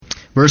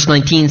Verse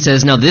 19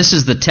 says, "Now this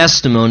is the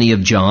testimony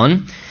of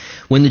John,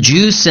 when the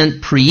Jews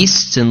sent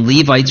priests and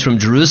Levites from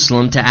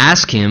Jerusalem to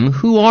ask him,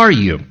 'Who are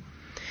you?'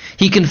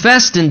 He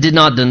confessed and did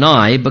not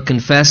deny, but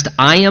confessed,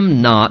 'I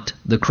am not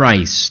the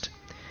Christ.'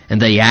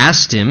 And they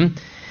asked him,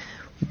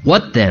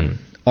 'What then?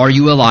 Are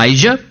you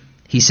Elijah?'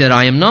 He said,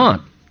 'I am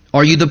not.'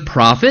 'Are you the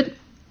prophet?'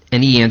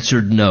 And he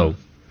answered, 'No.'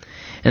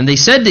 And they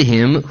said to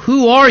him,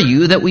 'Who are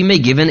you, that we may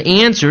give an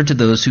answer to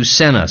those who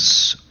sent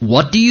us?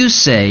 What do you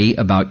say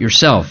about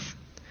yourself?'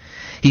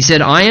 He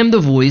said, 'I am the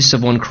voice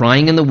of one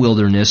crying in the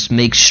wilderness,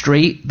 make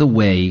straight the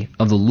way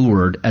of the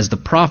Lord, as the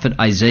prophet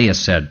Isaiah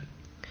said.'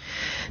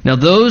 Now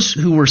those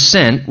who were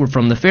sent were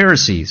from the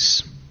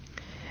Pharisees.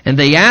 And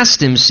they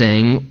asked him,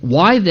 saying,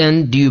 'Why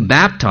then do you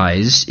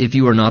baptize if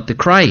you are not the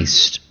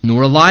Christ,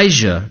 nor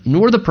Elijah,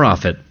 nor the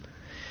prophet?'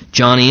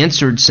 John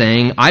answered,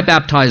 saying, 'I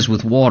baptize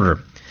with water,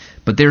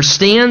 but there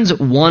stands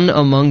one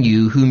among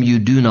you whom you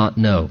do not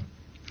know.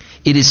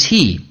 It is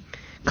he,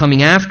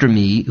 coming after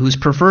me, who is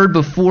preferred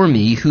before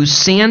me, whose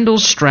sandal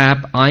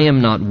strap I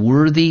am not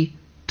worthy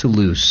to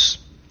loose.'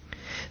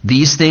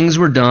 These things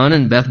were done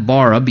in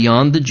Bethbara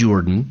beyond the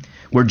Jordan,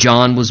 where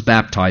John was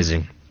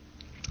baptizing.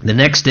 The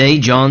next day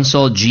John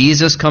saw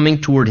Jesus coming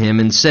toward him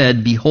and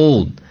said,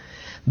 'Behold,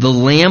 the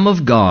Lamb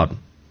of God,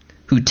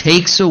 who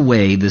takes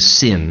away the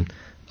sin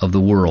of the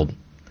world.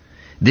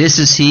 This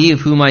is he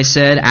of whom I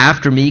said,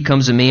 after me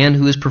comes a man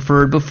who is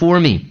preferred before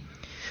me,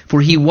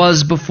 for he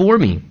was before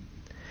me.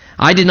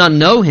 I did not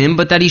know him,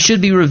 but that he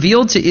should be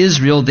revealed to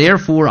Israel.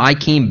 Therefore I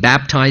came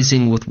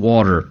baptizing with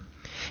water.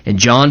 And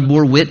John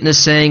bore witness,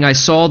 saying, I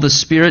saw the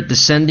Spirit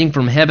descending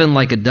from heaven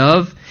like a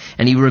dove,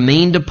 and he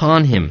remained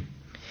upon him.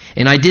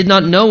 And I did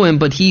not know him,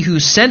 but he who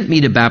sent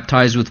me to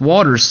baptize with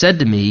water said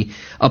to me,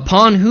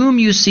 Upon whom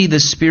you see the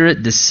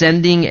Spirit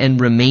descending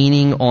and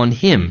remaining on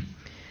him,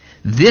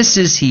 this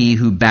is he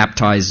who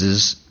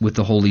baptizes with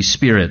the Holy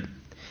Spirit.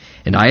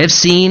 And I have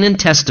seen and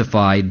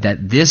testified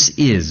that this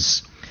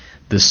is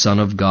the Son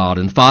of God.'"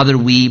 And Father,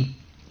 we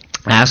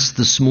ask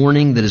this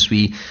morning that as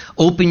we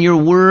open your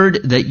word,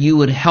 that you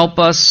would help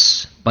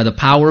us by the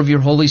power of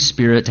your Holy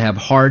Spirit to have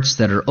hearts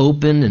that are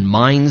open and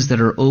minds that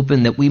are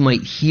open, that we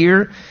might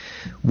hear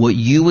what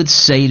you would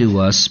say to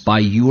us by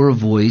your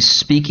voice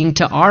speaking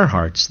to our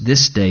hearts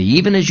this day,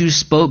 even as you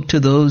spoke to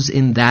those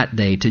in that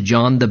day, to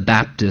John the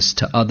Baptist,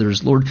 to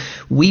others. Lord,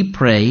 we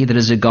pray that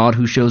as a God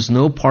who shows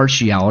no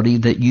partiality,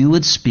 that you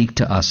would speak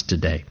to us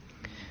today,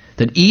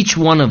 that each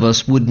one of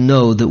us would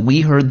know that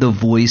we heard the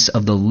voice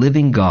of the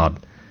living God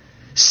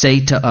say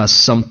to us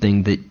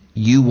something that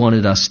you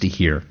wanted us to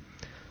hear.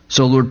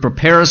 So, Lord,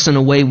 prepare us in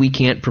a way we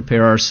can't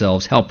prepare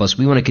ourselves. Help us.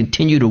 We want to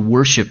continue to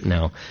worship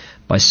now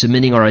by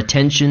submitting our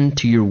attention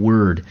to your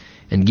word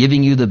and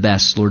giving you the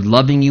best, Lord,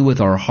 loving you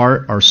with our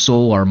heart, our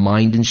soul, our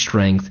mind, and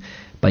strength,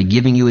 by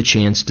giving you a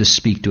chance to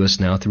speak to us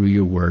now through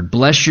your word.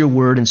 Bless your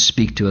word and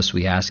speak to us,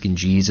 we ask in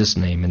Jesus'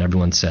 name. And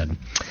everyone said,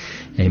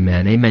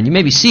 amen. Amen. You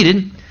may be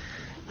seated.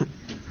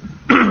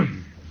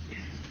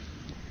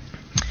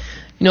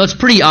 You know, it's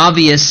pretty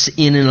obvious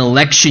in an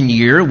election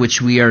year,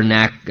 which we are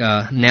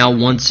now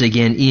once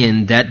again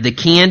in, that the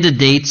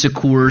candidates, of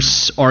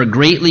course, are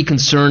greatly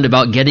concerned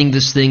about getting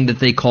this thing that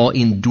they call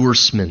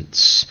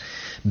endorsements.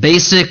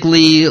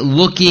 Basically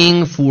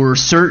looking for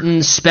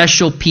certain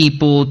special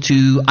people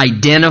to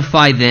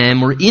identify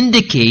them or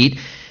indicate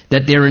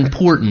that they're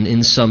important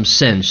in some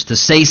sense, to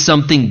say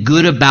something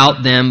good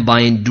about them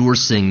by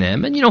endorsing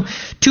them. And, you know,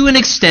 to an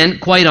extent,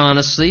 quite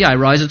honestly, I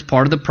realize it's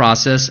part of the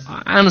process.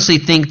 I honestly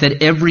think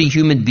that every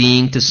human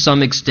being, to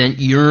some extent,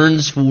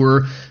 yearns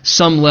for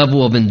some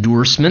level of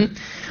endorsement.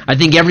 I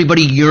think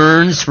everybody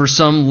yearns for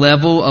some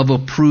level of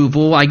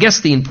approval. I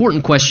guess the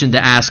important question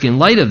to ask in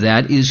light of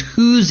that is,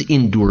 whose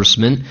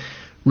endorsement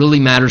really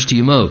matters to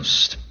you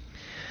most?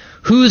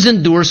 Whose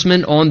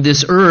endorsement on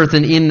this earth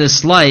and in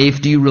this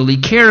life do you really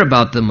care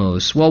about the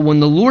most? Well, when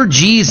the Lord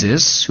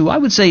Jesus, who I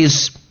would say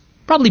is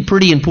probably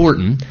pretty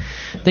important,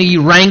 I think he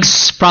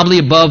ranks probably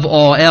above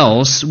all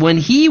else, when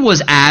he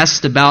was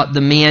asked about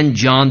the man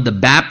John the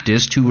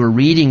Baptist, who we're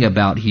reading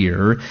about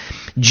here,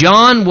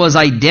 John was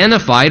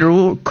identified,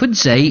 or could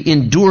say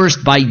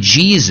endorsed by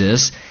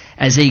Jesus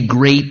as a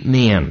great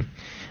man.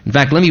 In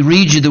fact, let me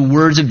read you the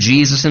words of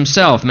Jesus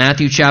himself.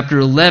 Matthew chapter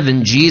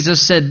 11, Jesus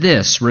said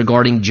this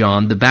regarding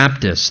John the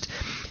Baptist.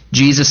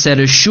 Jesus said,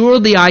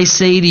 Assuredly I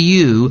say to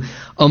you,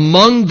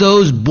 among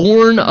those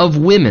born of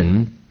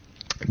women,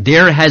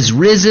 there has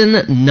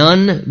risen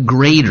none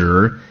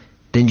greater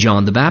than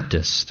John the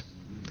Baptist.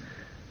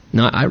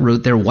 Now, I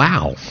wrote there,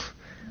 wow.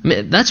 I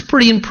mean, that's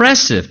pretty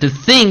impressive to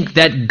think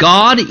that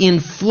God in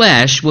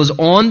flesh was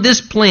on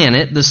this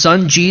planet, the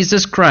Son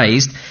Jesus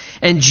Christ,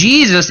 and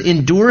Jesus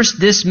endorsed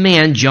this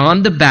man,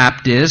 John the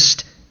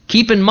Baptist,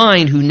 keep in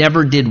mind, who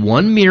never did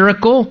one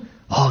miracle.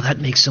 Oh, that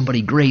makes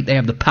somebody great. They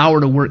have the power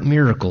to work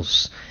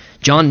miracles.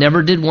 John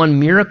never did one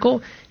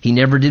miracle. He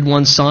never did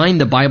one sign.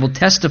 The Bible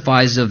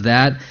testifies of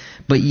that.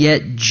 But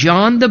yet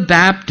John the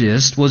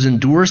Baptist was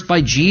endorsed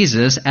by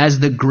Jesus as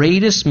the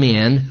greatest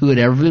man who had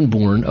ever been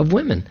born of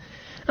women.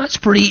 That's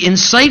pretty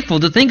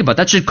insightful to think about.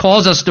 That should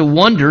cause us to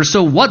wonder,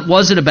 so what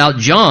was it about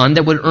John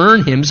that would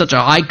earn him such a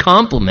high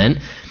compliment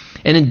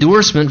and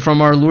endorsement from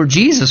our Lord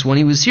Jesus when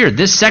he was here?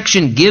 This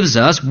section gives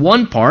us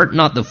one part,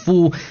 not the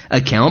full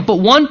account, but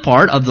one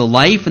part of the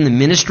life and the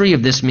ministry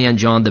of this man,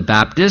 John the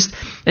Baptist.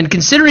 And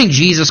considering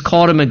Jesus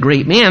called him a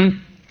great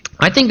man,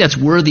 I think that's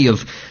worthy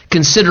of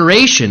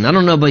consideration. I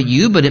don't know about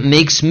you, but it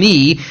makes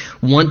me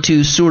want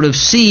to sort of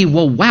see,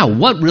 well, wow,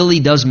 what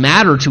really does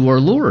matter to our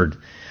Lord?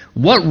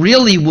 What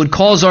really would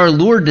cause our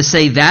Lord to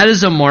say that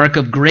is a mark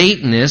of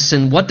greatness,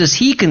 and what does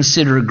he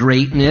consider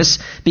greatness?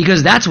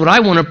 Because that's what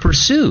I want to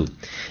pursue.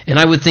 And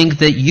I would think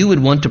that you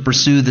would want to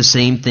pursue the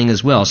same thing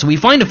as well. So we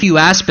find a few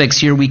aspects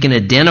here we can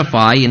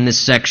identify in this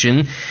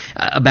section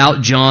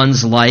about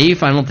John's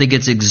life. I don't think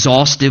it's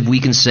exhaustive, we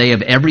can say,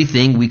 of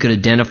everything we could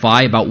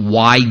identify about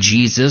why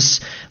Jesus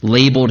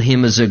labeled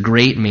him as a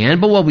great man.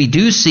 But what we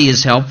do see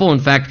is helpful.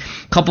 In fact,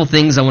 a couple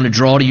things I want to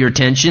draw to your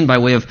attention by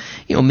way of,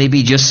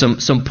 maybe just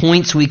some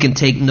points we can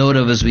take note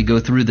of as we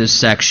go through this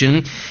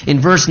section. In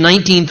verse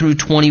 19 through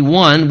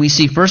 21, we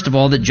see, first of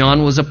all, that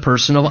John was a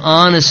person of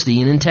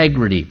honesty and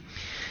integrity.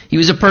 He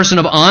was a person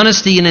of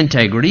honesty and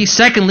integrity.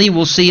 Secondly,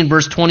 we'll see in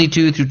verse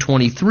 22 through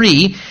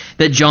 23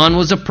 that John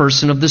was a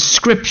person of the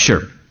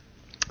Scripture,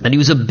 that he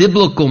was a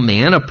biblical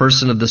man, a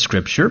person of the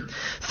Scripture.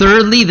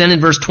 Thirdly, then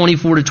in verse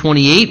 24 to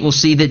 28, we'll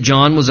see that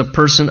John was a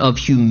person of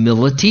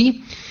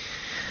humility.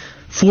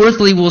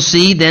 Fourthly, we'll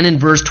see then in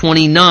verse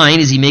 29,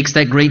 as he makes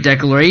that great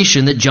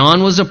declaration, that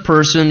John was a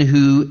person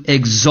who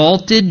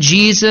exalted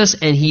Jesus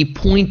and he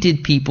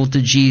pointed people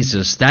to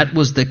Jesus. That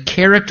was the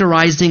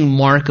characterizing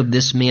mark of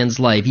this man's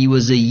life. He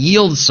was a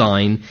yield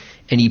sign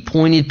and he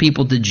pointed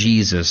people to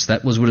Jesus.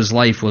 That was what his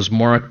life was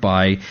marked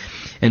by.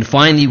 And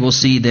finally, we'll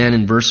see then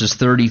in verses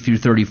 30 through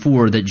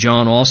 34 that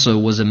John also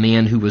was a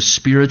man who was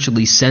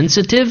spiritually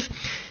sensitive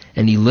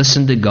and he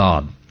listened to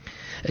God.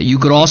 You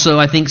could also,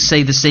 I think,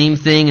 say the same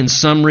thing in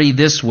summary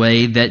this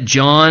way, that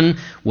John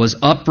was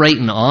upright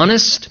and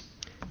honest,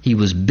 he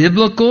was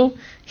biblical,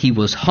 he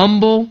was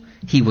humble,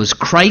 he was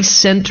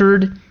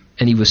Christ-centered,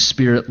 and he was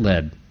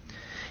Spirit-led.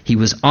 He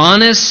was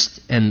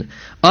honest and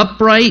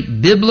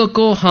upright,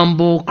 biblical,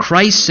 humble,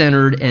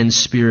 Christ-centered, and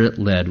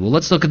Spirit-led. Well,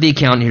 let's look at the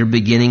account here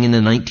beginning in the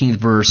 19th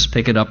verse.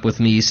 Pick it up with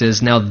me. He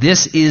says, "Now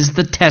this is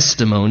the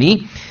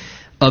testimony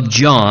of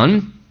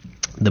John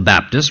the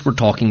Baptist," we're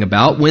talking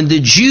about, "when the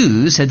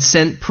Jews had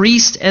sent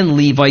priests and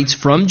Levites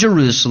from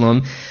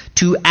Jerusalem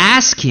to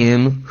ask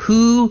him,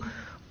 'Who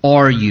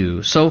are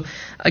you?'" So,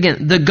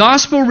 again, the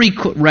gospel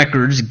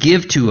records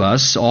give to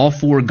us, all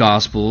four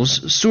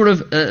gospels, sort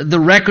of the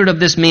record of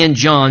this man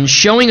John,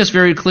 showing us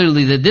very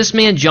clearly that this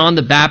man John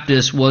the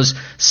Baptist was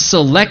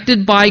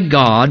selected by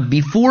God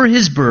before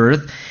his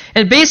birth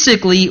and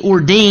basically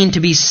ordained to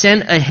be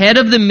sent ahead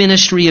of the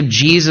ministry of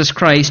Jesus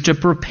Christ to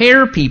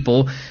prepare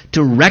people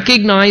to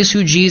recognize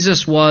who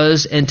Jesus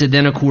was and to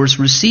then, of course,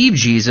 receive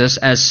Jesus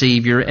as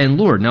Savior and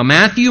Lord. Now,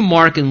 Matthew,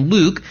 Mark, and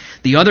Luke,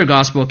 the other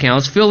gospel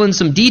accounts, fill in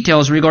some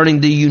details regarding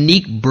the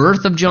unique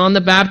birth of John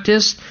the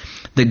Baptist,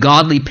 the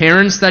godly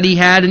parents that he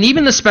had, and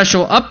even the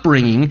special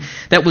upbringing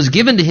that was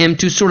given to him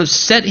to sort of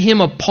set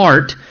him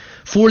apart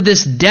for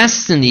this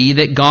destiny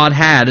that God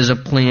had as a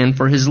plan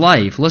for his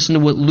life. Listen to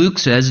what Luke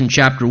says in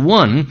chapter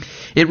 1.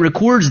 It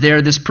records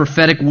there this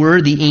prophetic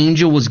word the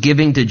angel was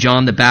giving to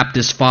John the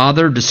Baptist's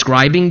father,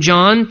 describing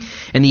John.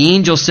 And the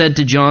angel said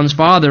to John's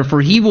father,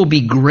 "For he will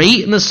be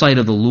great in the sight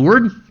of the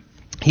Lord.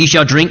 He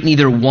shall drink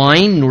neither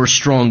wine nor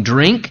strong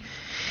drink.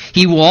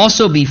 He will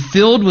also be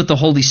filled with the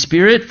Holy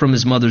Spirit from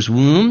his mother's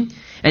womb.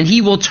 And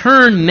he will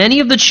turn many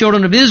of the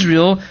children of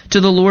Israel to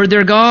the Lord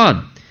their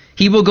God.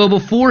 He will go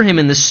before him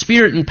in the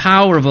spirit and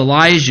power of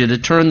Elijah to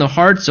turn the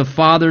hearts of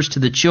fathers to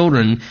the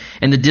children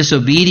and the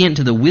disobedient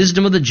to the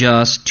wisdom of the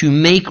just, to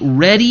make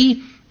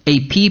ready a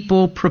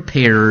people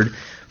prepared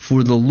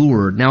for the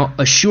Lord." Now,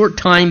 a short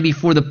time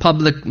before the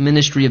public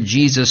ministry of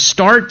Jesus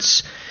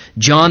starts,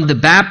 John the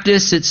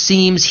Baptist, it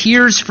seems,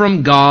 hears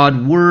from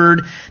God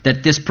word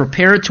that this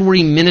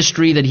preparatory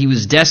ministry that he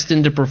was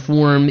destined to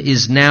perform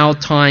is now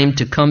time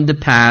to come to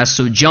pass.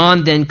 So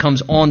John then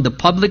comes on the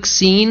public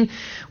scene,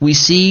 we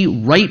see,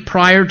 right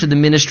prior to the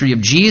ministry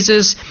of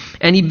Jesus,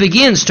 and he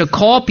begins to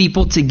call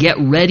people to get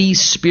ready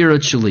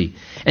spiritually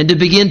and to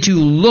begin to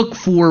look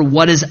for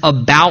what is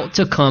about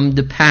to come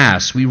to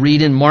pass. We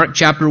read in Mark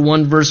chapter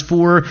 1 verse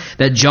 4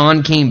 that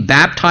John came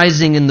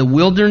baptizing in the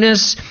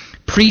wilderness,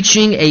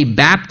 preaching a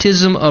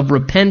baptism of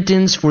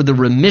repentance for the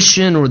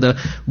remission or the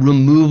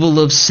removal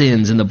of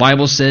sins. And the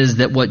Bible says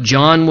that what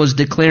John was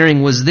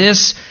declaring was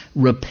this: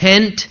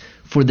 repent,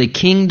 for the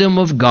kingdom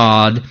of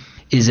God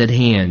is at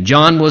hand.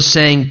 John was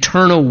saying,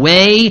 turn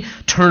away,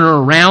 turn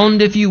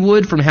around, if you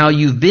would, from how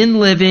you've been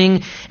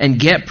living and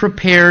get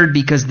prepared,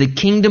 because the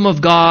kingdom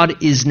of God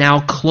is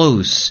now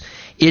close.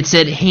 It's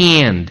at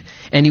hand.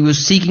 And he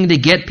was seeking to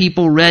get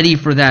people ready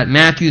for that.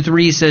 Matthew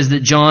 3 says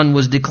that John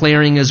was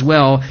declaring as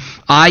well,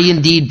 "I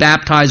indeed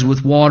baptize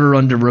with water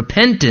unto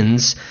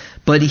repentance,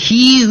 but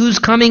he who's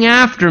coming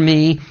after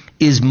me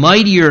is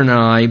mightier than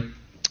I,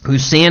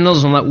 whose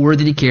sandals I'm not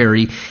worthy to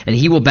carry, and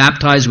he will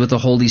baptize with the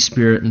Holy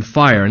Spirit and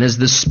fire. And as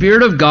the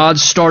Spirit of God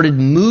started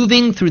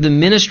moving through the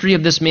ministry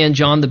of this man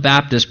John the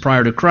Baptist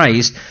prior to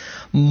Christ,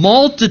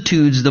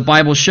 multitudes, the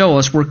Bible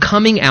shows us, were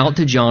coming out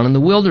to John in the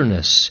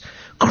wilderness.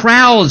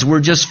 Crowds were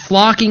just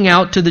flocking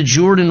out to the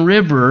Jordan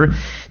River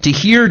to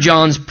hear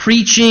John's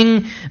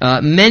preaching.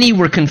 Many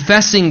were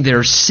confessing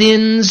their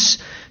sins.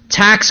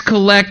 Tax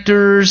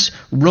collectors,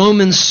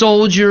 Roman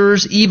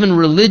soldiers, even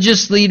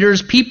religious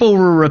leaders, people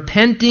were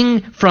repenting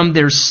from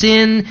their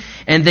sin,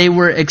 and they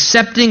were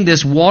accepting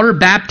this water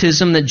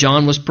baptism that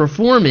John was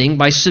performing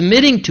by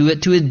submitting to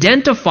it to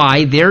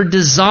identify their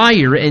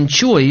desire and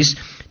choice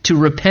to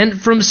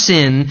repent from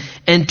sin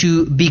and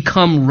to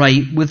become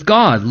right with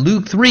God.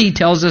 Luke 3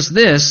 tells us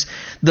this: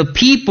 the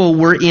people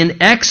were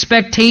in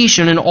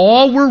expectation and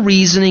all were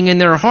reasoning in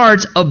their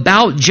hearts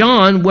about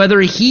John, whether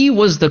he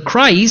was the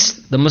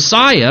Christ, the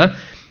Messiah,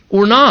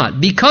 or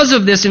not. Because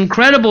of this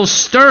incredible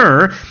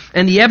stir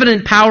and the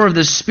evident power of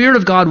the Spirit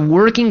of God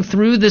working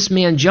through this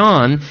man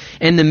John,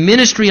 and the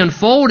ministry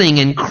unfolding,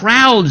 and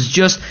crowds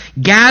just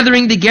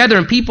gathering together,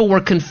 and people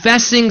were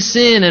confessing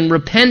sin and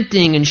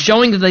repenting and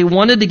showing that they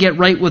wanted to get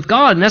right with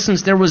God. In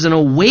essence, there was an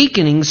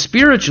awakening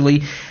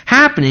spiritually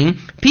happening.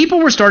 People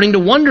were starting to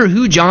wonder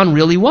who John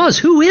really was.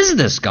 Who is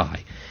this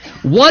guy?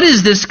 What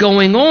is this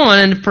going on?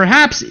 And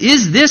perhaps,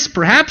 is this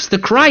perhaps the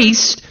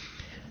Christ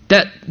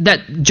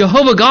that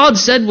Jehovah God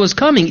said was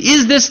coming?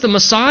 Is this the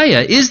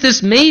Messiah? Is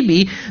this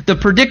maybe the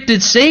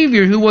predicted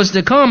Savior who was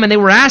to come? And they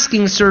were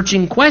asking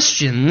searching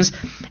questions.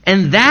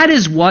 And that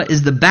is what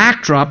is the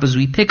backdrop as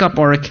we pick up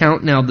our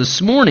account now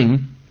this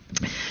morning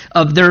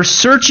of their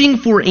searching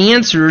for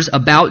answers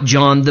about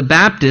John the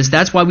Baptist.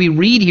 That's why we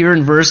read here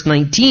in verse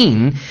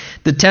 19,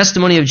 the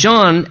testimony of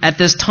John at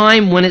this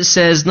time when it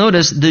says,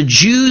 notice, the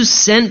Jews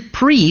sent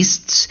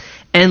priests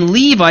and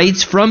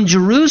Levites from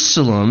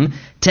Jerusalem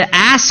to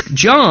ask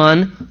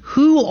John,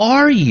 who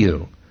are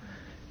you?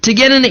 To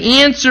get an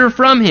answer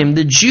from him.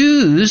 The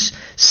Jews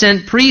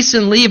sent priests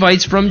and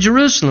Levites from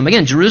Jerusalem.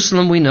 Again,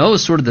 Jerusalem, we know,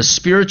 is sort of the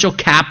spiritual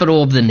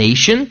capital of the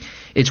nation.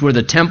 It's where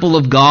the temple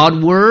of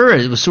God were.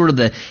 It was sort of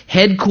the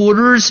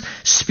headquarters,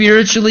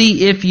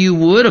 spiritually, if you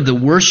would, of the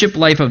worship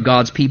life of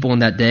God's people in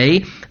that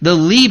day. The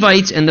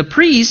Levites and the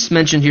priests,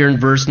 mentioned here in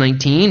verse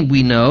 19,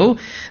 we know,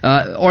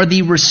 are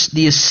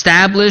the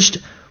established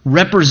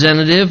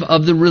representative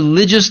of the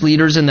religious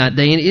leaders in that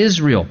day in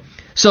Israel.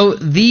 So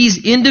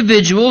these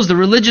individuals, the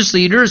religious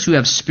leaders who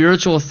have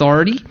spiritual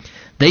authority,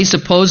 they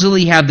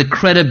supposedly have the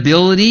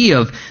credibility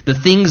of the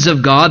things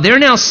of God. They're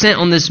now sent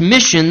on this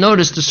mission,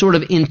 notice, to sort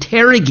of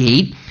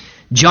interrogate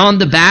John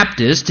the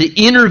Baptist, to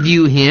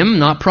interview him,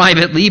 not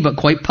privately, but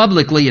quite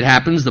publicly it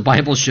happens, the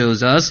Bible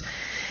shows us.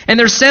 And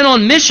they're sent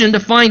on mission to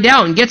find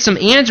out and get some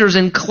answers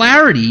and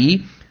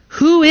clarity.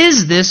 Who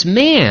is this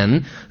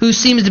man who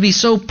seems to be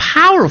so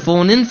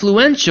powerful and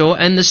influential,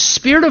 and the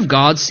Spirit of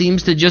God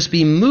seems to just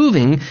be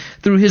moving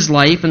through his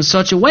life in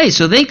such a way?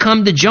 So they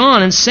come to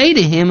John and say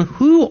to him,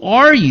 who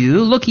are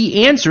you? Look,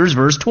 he answers,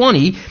 verse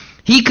 20.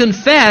 He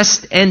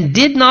confessed and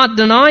did not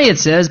deny, it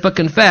says, but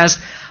confessed,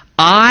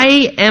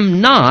 I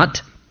am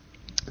not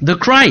the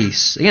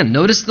Christ. Again,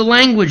 notice the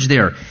language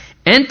there.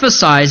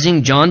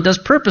 Emphasizing, John does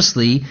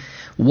purposely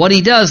what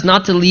he does,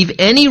 not to leave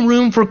any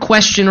room for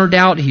question or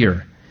doubt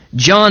here.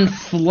 John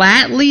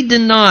flatly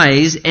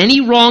denies any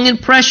wrong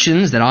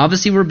impressions that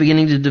obviously were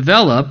beginning to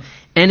develop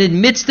and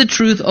admits the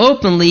truth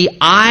openly.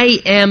 I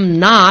am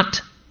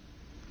not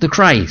the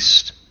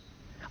Christ.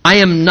 I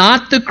am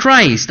not the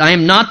Christ. I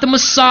am not the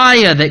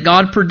Messiah that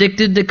God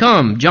predicted to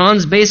come.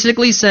 John's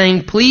basically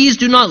saying, please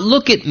do not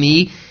look at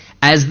me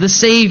as the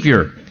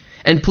Savior.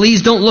 And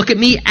please don't look at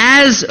me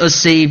as a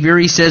Savior,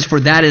 he says, for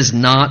that is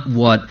not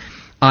what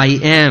I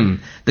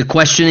am. The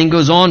questioning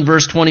goes on,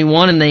 verse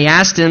 21, and they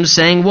asked him,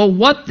 saying, well,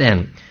 what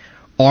then?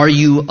 Are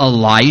you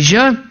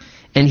Elijah?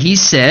 And he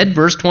said,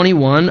 verse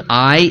 21,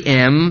 I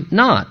am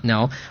not.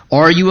 Now,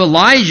 are you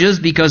Elijah?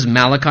 Because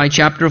Malachi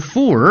chapter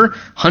 4,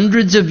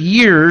 hundreds of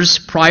years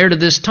prior to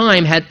this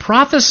time, had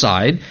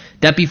prophesied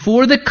that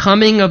before the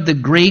coming of the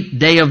great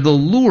day of the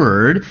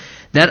Lord,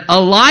 that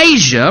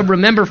Elijah,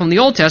 remember from the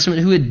Old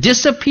Testament, who had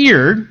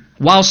disappeared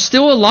while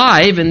still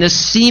alive in this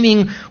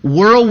seeming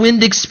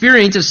whirlwind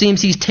experience, it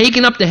seems he's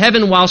taken up to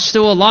heaven while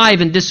still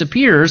alive and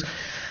disappears.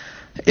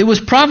 It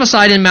was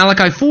prophesied in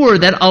Malachi 4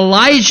 that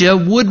Elijah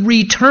would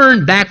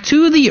return back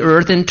to the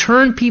earth and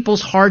turn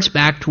people's hearts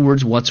back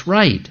towards what's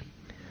right.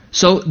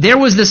 So there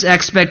was this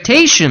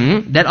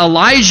expectation that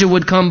Elijah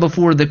would come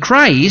before the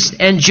Christ,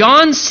 and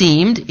John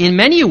seemed in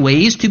many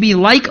ways to be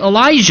like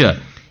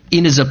Elijah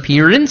in his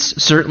appearance,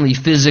 certainly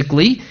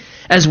physically,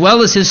 as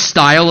well as his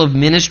style of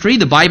ministry.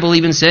 The Bible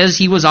even says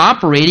he was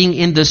operating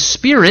in the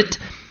spirit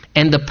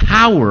and the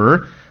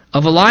power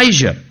of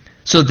Elijah.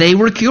 So they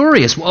were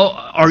curious. Well,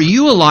 are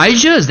you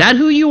Elijah? Is that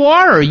who you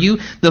are? Are you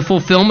the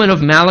fulfillment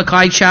of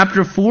Malachi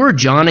chapter 4?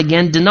 John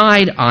again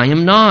denied, I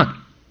am not.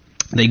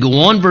 They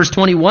go on, verse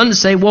 21, to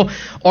say, well,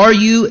 are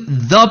you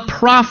the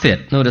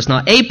prophet? Notice,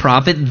 not a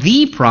prophet,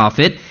 the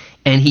prophet.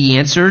 And he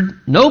answered,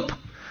 nope,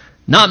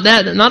 not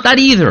that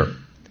either.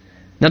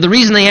 Now the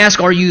reason they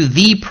ask, are you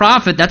the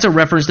prophet? That's a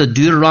reference to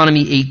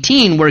Deuteronomy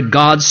 18, where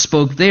God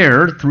spoke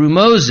there through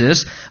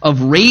Moses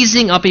of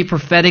raising up a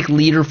prophetic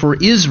leader for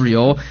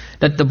Israel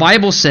that the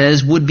Bible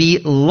says would be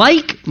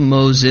like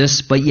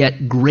Moses, but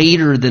yet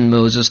greater than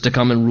Moses to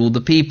come and rule the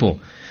people.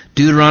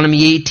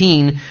 Deuteronomy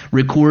 18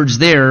 records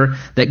there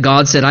that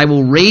God said, I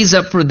will raise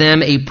up for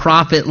them a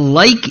prophet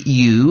like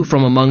you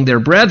from among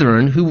their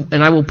brethren,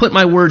 and I will put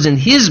my words in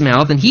his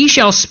mouth, and he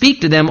shall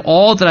speak to them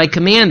all that I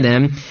command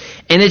them.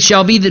 And it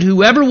shall be that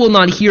whoever will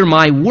not hear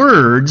my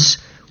words,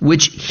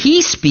 which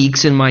he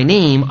speaks in my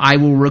name, I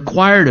will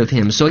require it of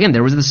him. So again,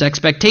 there was this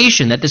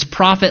expectation that this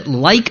prophet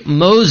like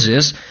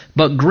Moses,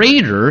 but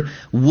greater,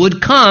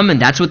 would come,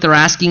 and that's what they're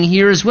asking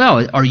here as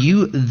well. Are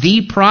you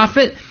the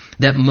prophet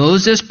that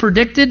Moses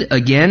predicted?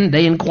 Again,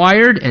 they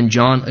inquired, and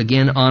John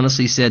again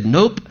honestly said,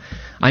 nope,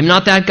 I'm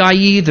not that guy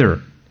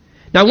either.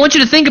 Now I want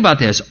you to think about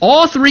this.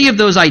 All three of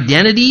those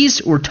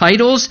identities or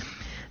titles,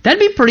 that'd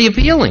be pretty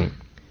appealing.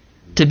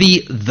 To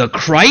be the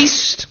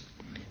Christ,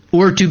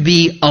 or to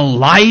be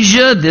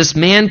Elijah, this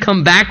man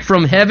come back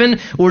from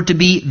heaven, or to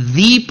be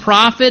the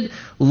prophet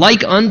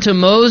like unto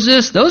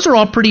Moses. Those are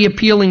all pretty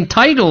appealing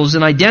titles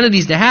and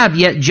identities to have,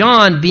 yet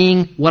John,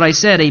 being what I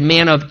said, a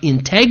man of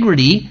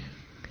integrity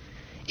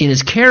in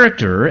his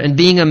character and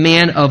being a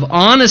man of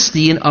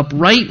honesty and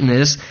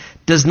uprightness,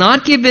 does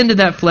not give in to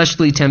that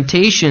fleshly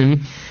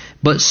temptation,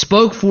 but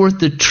spoke forth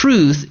the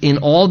truth in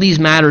all these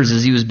matters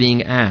as he was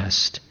being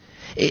asked.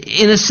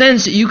 In a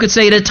sense, you could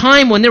say at a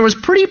time when there was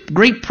pretty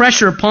great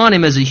pressure upon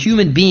him as a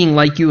human being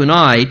like you and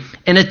I,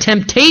 and a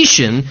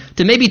temptation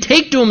to maybe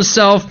take to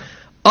himself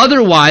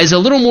otherwise a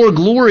little more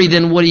glory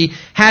than what he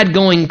had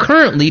going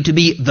currently, to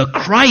be the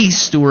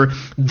Christ or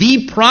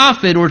the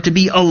prophet or to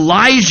be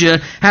Elijah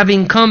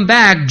having come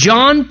back,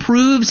 John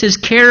proves his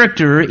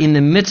character in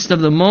the midst of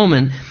the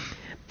moment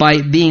by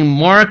being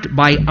marked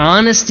by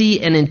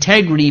honesty and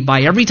integrity.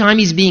 By every time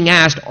he's being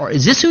asked,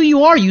 is this who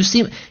you are? You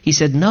seem, he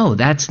said, no,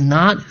 that's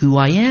not who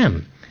I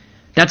am.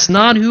 That's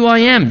not who I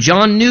am.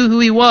 John knew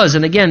who he was.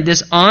 And again,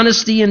 this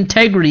honesty,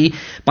 integrity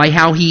by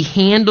how he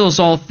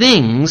handles all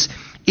things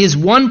is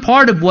one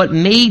part of what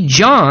made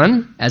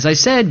John, as I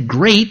said,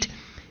 great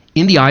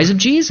in the eyes of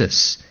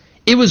Jesus.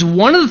 It was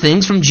one of the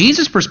things from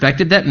Jesus'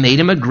 perspective that made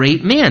him a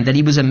great man, that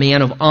he was a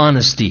man of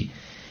honesty.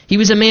 He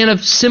was a man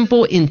of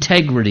simple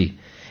integrity.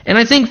 And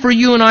I think for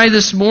you and I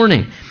this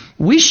morning,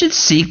 we should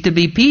seek to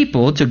be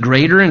people to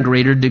greater and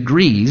greater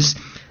degrees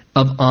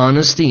of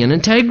honesty and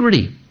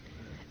integrity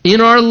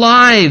in our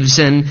lives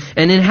and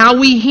in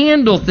how we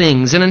handle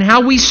things and in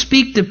how we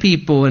speak to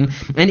people and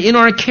in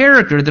our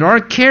character, that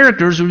our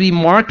characters would be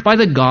marked by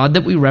the God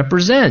that we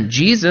represent.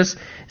 Jesus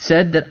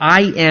said that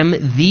I am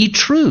the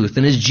truth.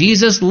 And as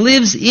Jesus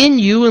lives in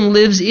you and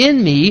lives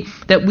in me,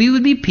 that we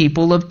would be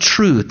people of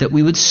truth, that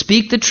we would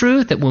speak the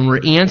truth, that when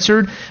we're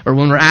answered or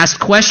when we're asked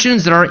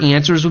questions, that our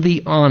answers would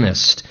be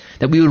honest,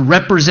 that we would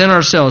represent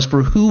ourselves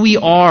for who we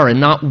are and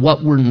not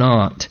what we're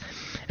not,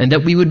 and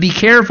that we would be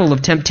careful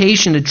of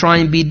temptation to try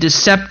and be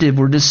deceptive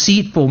or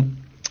deceitful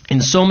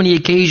in so many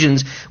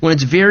occasions when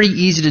it's very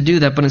easy to do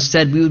that, but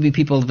instead we would be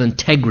people of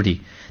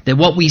integrity. That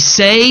what we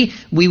say,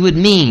 we would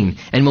mean.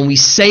 And when we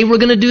say we're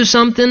going to do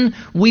something,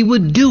 we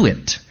would do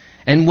it.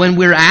 And when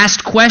we're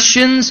asked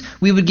questions,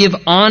 we would give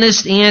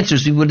honest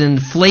answers. We wouldn't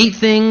inflate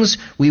things.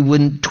 We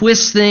wouldn't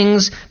twist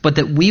things. But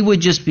that we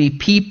would just be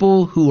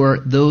people who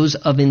are those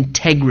of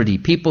integrity.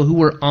 People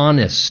who are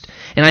honest.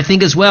 And I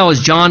think as well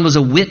as John was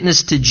a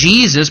witness to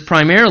Jesus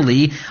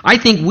primarily, I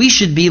think we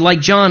should be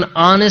like John,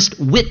 honest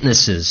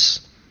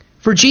witnesses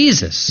for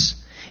Jesus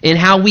in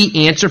how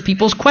we answer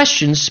people's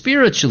questions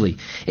spiritually.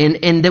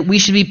 And that we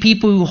should be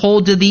people who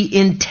hold to the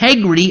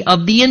integrity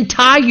of the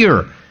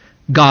entire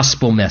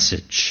gospel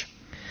message.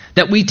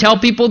 That we tell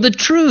people the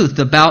truth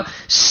about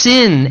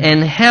sin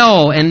and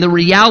hell and the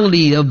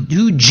reality of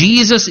who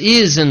Jesus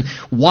is and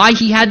why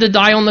he had to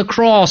die on the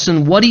cross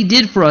and what he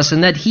did for us,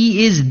 and that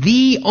he is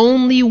the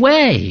only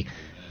way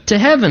to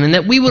heaven, and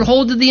that we would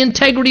hold to the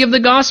integrity of the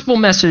gospel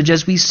message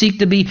as we seek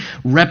to be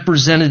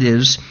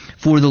representatives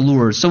for the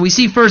Lord. So we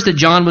see first that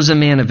John was a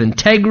man of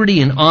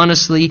integrity and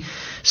honesty.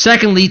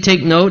 Secondly,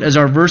 take note as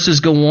our verses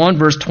go on,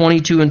 verse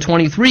 22 and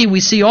 23, we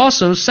see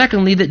also,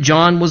 secondly, that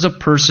John was a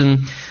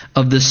person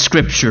of the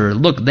Scripture.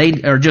 Look,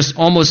 they are just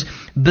almost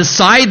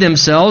beside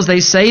themselves.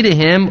 They say to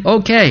him,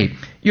 okay,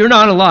 you're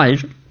not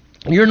Elijah,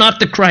 you're not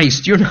the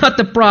Christ, you're not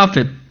the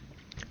prophet.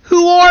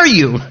 Who are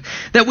you?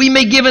 That we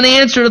may give an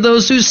answer to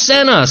those who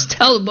sent us.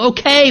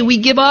 Okay, we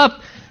give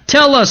up.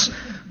 Tell us,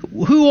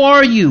 who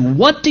are you?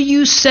 What do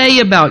you say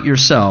about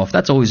yourself?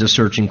 That's always a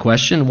searching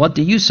question. What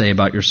do you say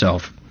about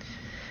yourself?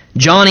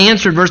 John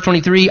answered, verse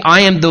 23,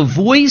 I am the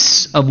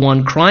voice of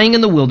one crying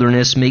in the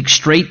wilderness, make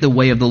straight the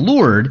way of the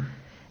Lord,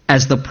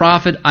 as the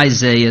prophet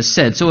Isaiah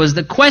said. So as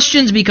the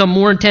questions become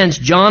more intense,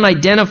 John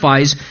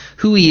identifies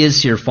who he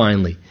is here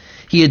finally.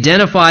 He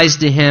identifies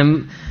to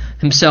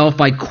himself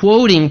by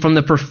quoting from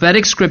the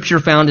prophetic scripture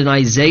found in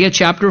Isaiah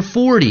chapter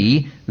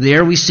 40.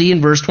 There we see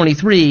in verse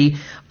 23,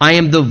 I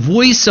am the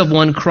voice of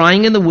one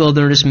crying in the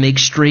wilderness, make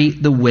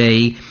straight the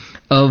way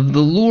of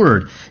the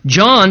Lord.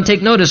 John,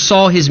 take notice,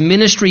 saw his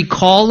ministry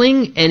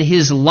calling and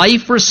his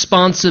life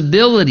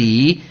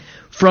responsibility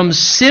from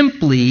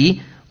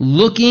simply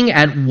looking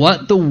at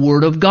what the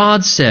Word of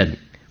God said.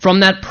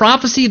 From that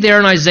prophecy there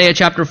in Isaiah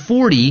chapter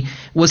 40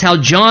 was how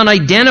John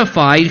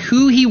identified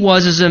who he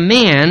was as a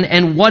man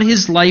and what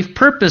his life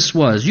purpose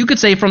was. You could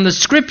say from the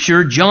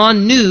Scripture,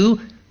 John knew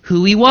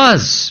who he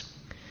was.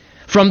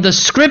 From the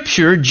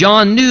Scripture,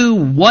 John knew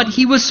what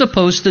he was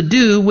supposed to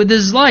do with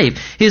his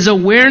life. His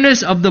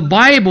awareness of the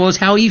Bible is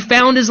how he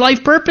found his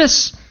life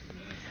purpose.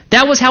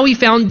 That was how he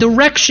found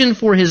direction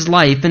for his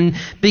life and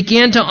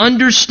began to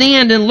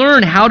understand and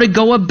learn how to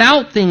go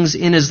about things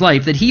in his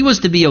life. That he was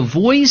to be a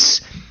voice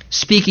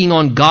speaking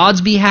on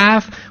God's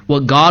behalf,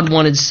 what God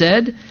wanted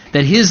said.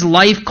 That his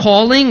life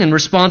calling and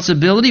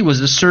responsibility was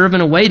to serve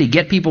in a way to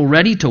get people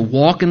ready to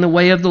walk in the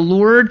way of the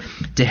Lord,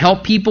 to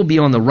help people be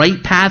on the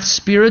right path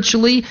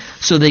spiritually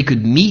so they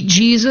could meet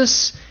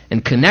Jesus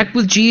and connect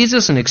with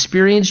Jesus and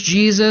experience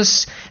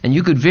Jesus. And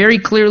you could very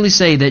clearly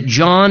say that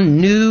John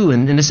knew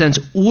and, in a sense,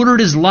 ordered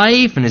his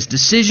life and his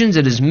decisions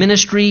and his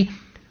ministry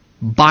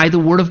by the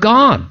Word of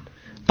God,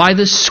 by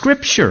the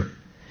Scripture.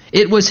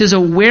 It was his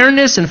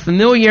awareness and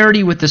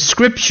familiarity with the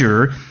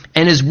Scripture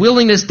and his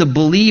willingness to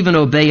believe and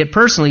obey it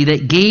personally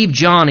that gave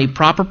John a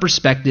proper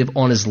perspective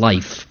on his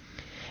life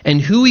and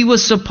who he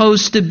was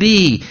supposed to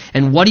be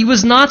and what he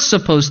was not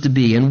supposed to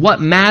be and what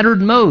mattered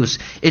most.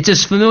 It's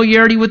his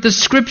familiarity with the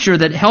Scripture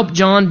that helped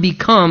John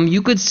become,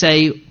 you could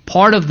say,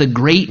 part of the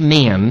great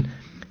man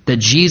that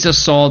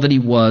Jesus saw that he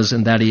was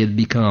and that he had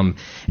become.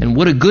 And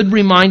what a good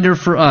reminder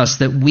for us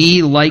that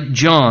we, like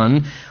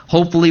John,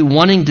 hopefully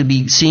wanting to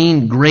be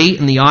seen great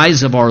in the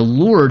eyes of our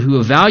Lord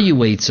who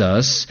evaluates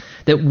us,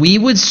 that we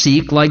would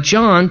seek, like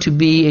John, to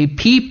be a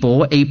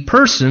people, a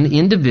person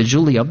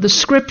individually of the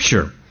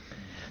Scripture.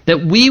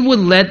 That we would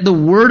let the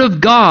Word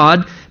of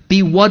God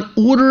be what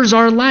orders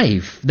our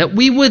life. That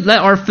we would let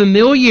our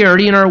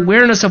familiarity and our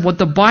awareness of what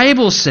the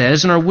Bible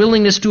says and our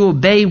willingness to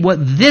obey what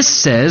this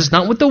says,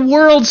 not what the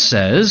world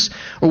says,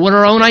 or what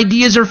our own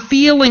ideas or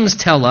feelings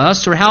tell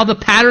us, or how the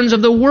patterns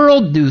of the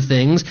world do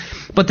things,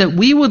 but that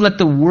we would let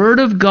the Word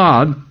of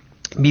God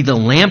be the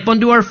lamp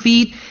unto our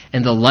feet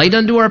and the light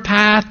unto our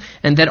path,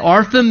 and that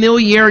our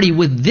familiarity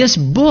with this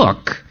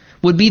book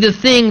would be the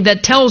thing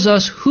that tells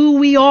us who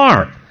we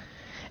are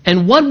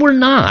and what we're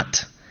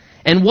not,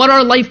 and what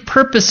our life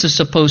purpose is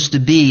supposed to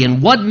be,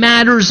 and what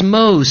matters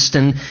most,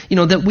 and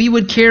that we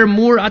would care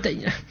more. Let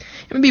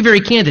me be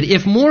very candid.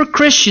 If more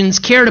Christians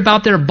cared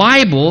about their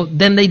Bible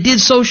than they did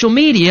social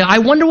media, I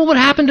wonder what would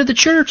happen to the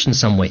church in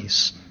some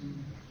ways.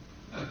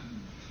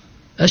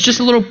 That's just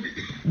a little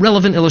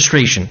relevant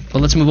illustration,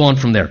 but let's move on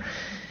from there.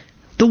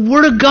 The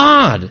Word of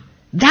God,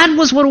 that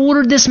was what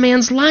ordered this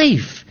man's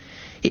life.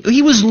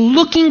 He was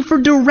looking for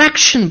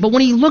direction, but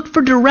when he looked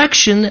for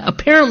direction,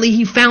 apparently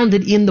he found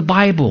it in the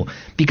Bible.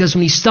 Because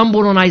when he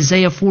stumbled on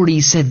Isaiah 40,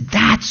 he said,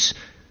 that's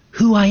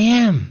who I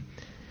am.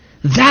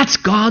 That's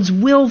God's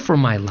will for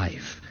my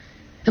life.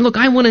 And look,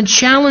 I want to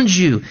challenge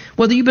you,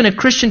 whether you've been a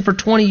Christian for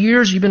 20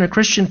 years, you've been a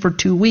Christian for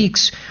 2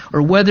 weeks,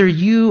 or whether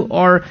you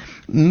are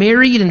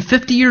married and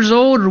 50 years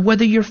old, or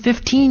whether you're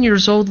 15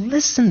 years old,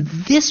 listen,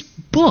 this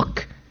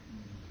book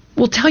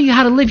will tell you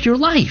how to live your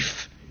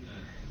life.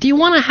 Do you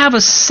want to have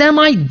a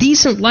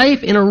semi-decent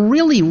life in a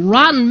really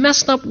rotten,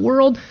 messed up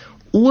world?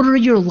 Order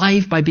your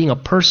life by being a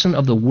person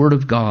of the Word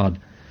of God.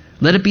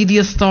 Let it be the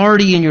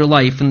authority in your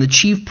life and the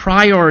chief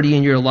priority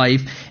in your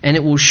life, and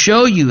it will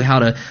show you how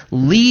to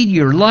lead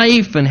your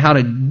life and how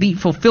to be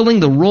fulfilling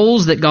the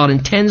roles that God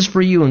intends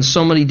for you in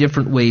so many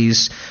different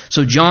ways.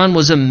 So John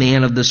was a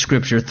man of the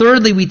Scripture.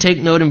 Thirdly, we take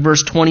note in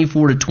verse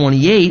 24 to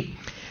 28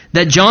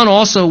 that John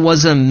also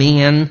was a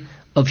man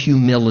of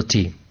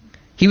humility.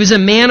 He was a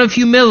man of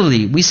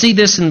humility. We see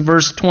this in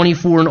verse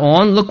 24 and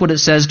on. Look what it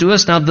says to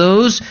us. Now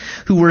those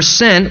who were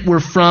sent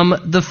were from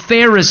the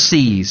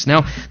Pharisees.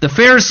 Now the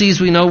Pharisees,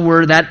 we know,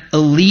 were that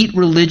elite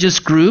religious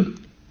group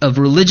of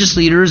religious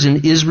leaders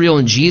in Israel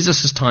in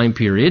Jesus' time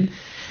period.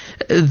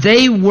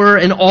 They were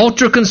an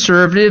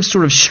ultra-conservative,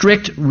 sort of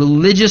strict,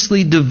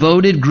 religiously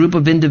devoted group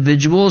of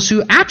individuals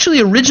who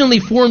actually originally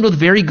formed with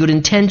very good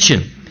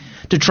intention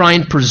to try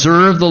and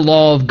preserve the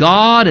law of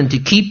God and to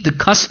keep the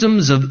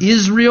customs of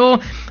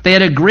Israel. They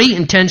had a great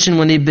intention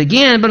when they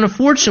began, but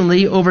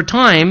unfortunately, over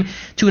time,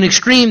 to an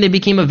extreme, they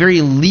became a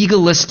very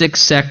legalistic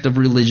sect of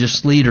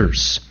religious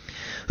leaders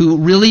who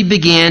really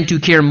began to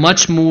care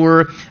much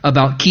more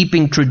about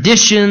keeping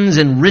traditions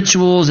and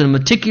rituals and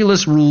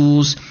meticulous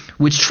rules,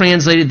 which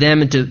translated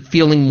them into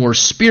feeling more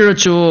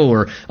spiritual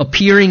or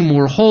appearing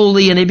more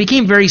holy, and they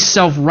became a very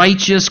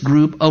self-righteous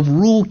group of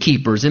rule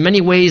keepers. In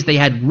many ways, they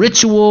had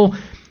ritual,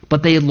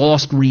 but they had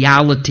lost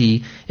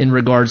reality in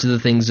regards to the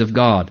things of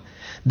God.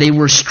 They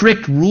were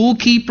strict rule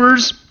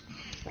keepers,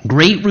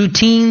 great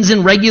routines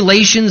and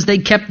regulations they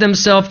kept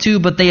themselves to,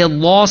 but they had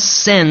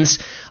lost sense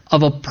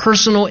of a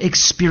personal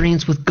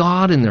experience with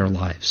God in their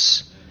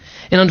lives.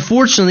 And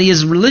unfortunately,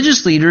 as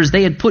religious leaders,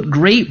 they had put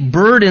great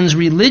burdens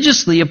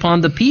religiously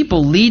upon the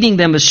people, leading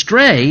them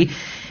astray.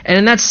 And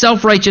in that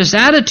self-righteous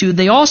attitude,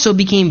 they also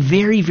became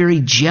very,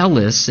 very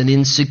jealous and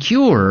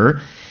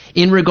insecure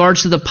in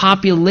regards to the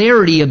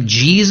popularity of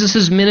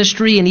Jesus'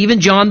 ministry and even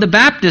John the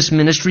Baptist's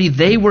ministry.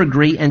 They were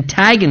great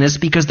antagonists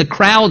because the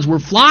crowds were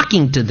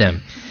flocking to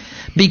them.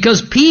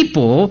 Because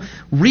people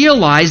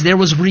realized there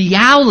was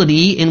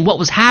reality in what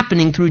was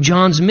happening through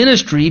John's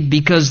ministry,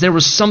 because there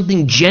was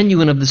something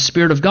genuine of the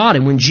Spirit of God.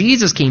 And when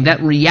Jesus came,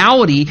 that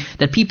reality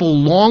that people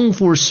long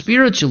for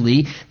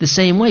spiritually, the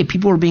same way,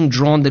 people were being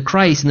drawn to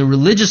Christ, and the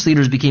religious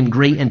leaders became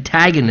great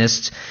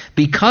antagonists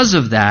because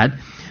of that.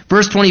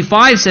 Verse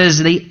 25 says,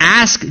 they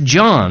ask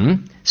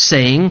John,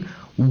 saying,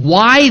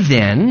 why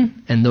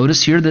then, and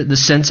notice here the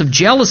sense of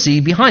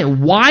jealousy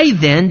behind, why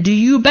then do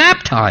you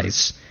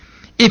baptize?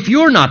 If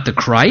you're not the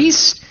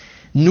Christ,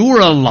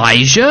 nor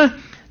Elijah,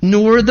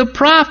 nor the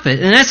prophet.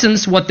 In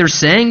essence, what they're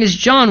saying is,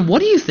 John, what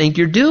do you think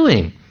you're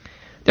doing?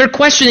 They're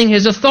questioning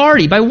his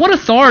authority. By what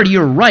authority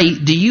or right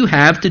do you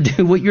have to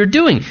do what you're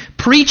doing?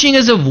 Preaching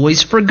as a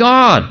voice for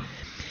God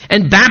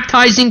and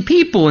baptizing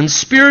people in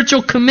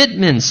spiritual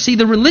commitments. See,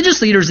 the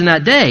religious leaders in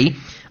that day,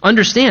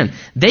 understand,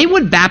 they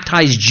would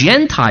baptize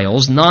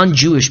Gentiles,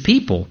 non-Jewish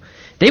people.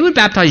 They would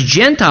baptize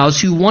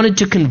Gentiles who wanted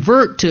to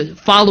convert to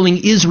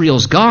following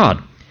Israel's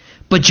God.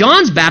 But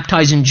John's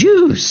baptizing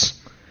Jews.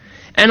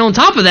 And on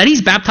top of that,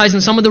 he's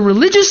baptizing some of the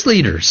religious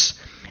leaders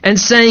and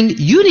saying,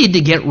 you need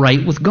to get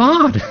right with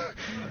God.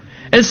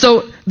 And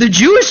so the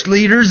Jewish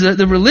leaders,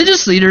 the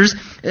religious leaders,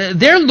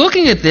 they're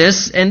looking at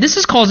this, and this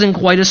is causing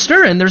quite a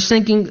stir. And they're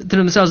thinking to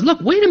themselves,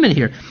 look, wait a minute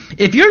here.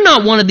 If you're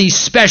not one of these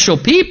special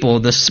people,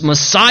 the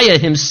Messiah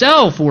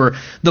himself or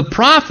the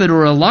prophet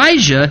or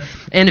Elijah,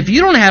 and if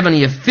you don't have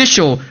any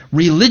official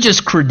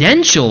religious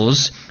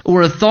credentials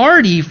or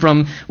authority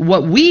from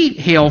what we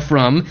hail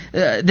from,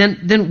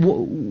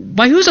 then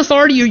by whose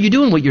authority are you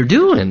doing what you're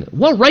doing?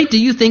 What right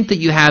do you think that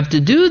you have to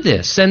do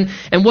this? And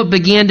what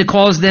began to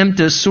cause them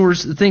to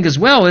sort of think as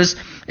well is,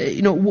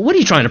 what are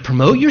you trying to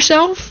promote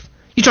yourself?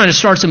 You trying to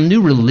start some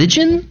new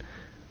religion?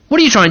 What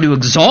are you trying to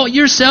exalt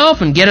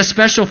yourself and get a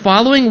special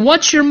following?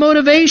 What's your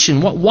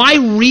motivation? Why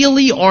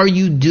really are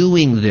you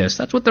doing this?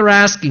 That's what they're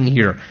asking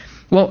here.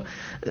 Well,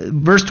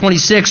 verse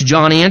 26,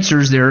 John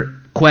answers their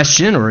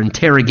question or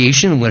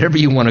interrogation, whatever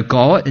you want to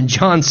call it, and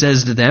John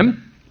says to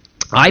them,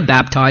 I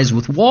baptize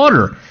with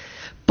water,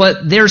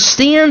 but there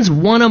stands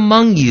one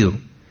among you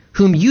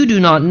whom you do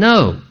not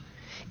know.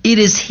 It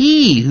is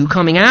he who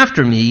coming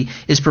after me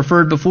is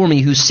preferred before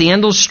me, whose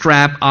sandal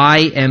strap I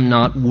am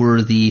not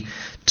worthy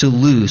to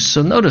loose.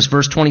 So notice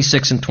verse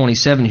 26 and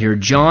 27 here.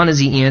 John, as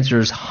he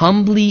answers,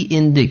 humbly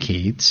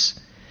indicates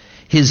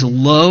his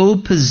low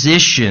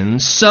position,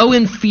 so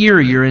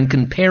inferior in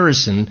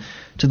comparison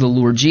to the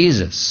Lord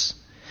Jesus.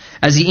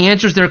 As he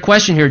answers their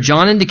question here,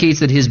 John indicates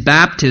that his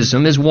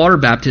baptism, his water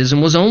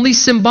baptism, was only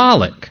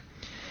symbolic.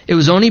 It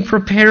was only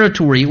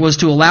preparatory. It was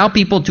to allow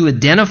people to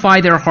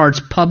identify their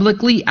hearts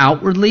publicly,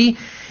 outwardly,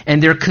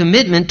 and their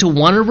commitment to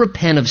want to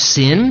repent of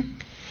sin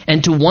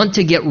and to want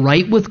to get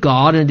right with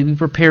God and to be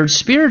prepared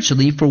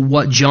spiritually for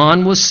what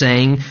John was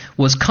saying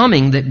was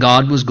coming, that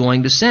God was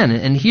going to send.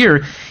 And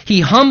here, he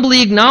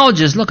humbly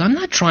acknowledges, look, I'm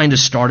not trying to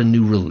start a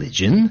new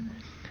religion.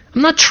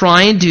 I'm not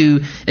trying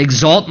to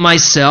exalt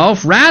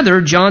myself.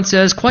 Rather, John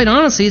says, quite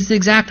honestly, it's the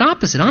exact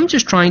opposite. I'm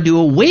just trying to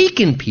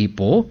awaken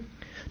people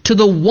to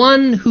the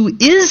one who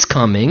is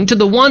coming, to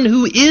the one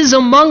who is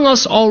among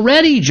us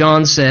already,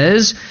 John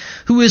says,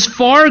 who is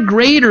far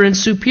greater and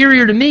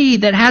superior to me,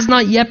 that has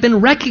not yet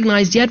been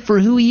recognized yet for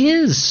who he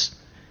is.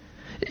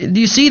 Do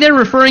you see they're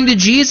referring to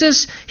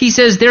Jesus? He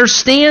says, there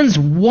stands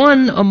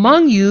one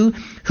among you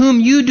whom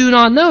you do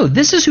not know.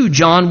 This is who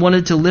John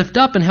wanted to lift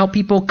up and help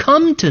people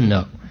come to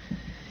know.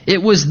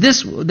 It was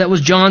this that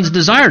was John's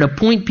desire, to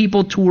point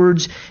people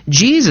towards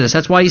Jesus.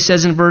 That's why he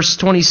says in verse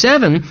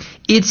 27,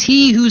 it's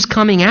he who's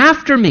coming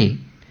after me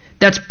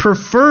that's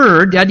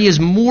preferred. The idea is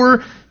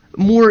more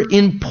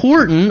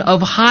important,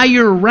 of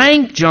higher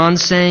rank,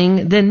 John's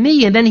saying, than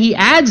me. And then he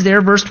adds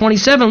there, verse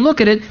 27,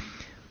 look at it,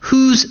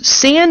 whose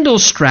sandal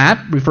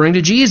strap, referring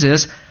to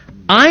Jesus,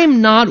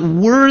 I'm not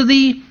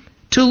worthy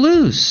to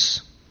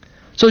loose.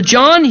 So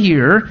John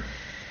here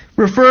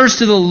refers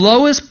to the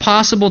lowest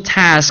possible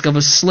task of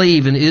a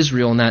slave in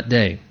Israel in that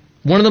day.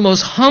 One of the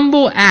most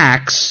humble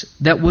acts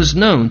that was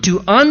known,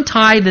 to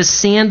untie the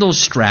sandal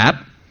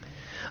strap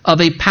of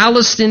a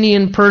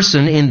Palestinian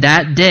person in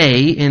that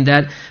day, in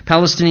that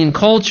Palestinian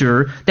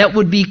culture, that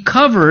would be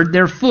covered,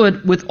 their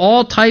foot, with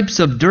all types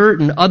of dirt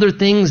and other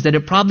things that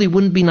it probably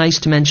wouldn't be nice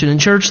to mention in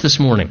church this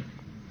morning.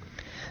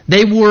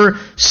 They wore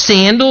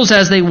sandals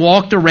as they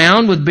walked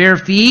around with bare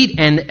feet,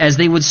 and as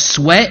they would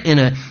sweat in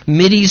a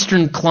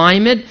Mideastern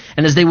climate,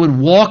 and as they would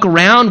walk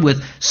around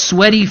with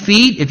sweaty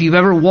feet. If you've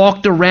ever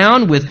walked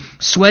around with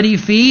sweaty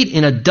feet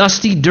in a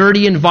dusty,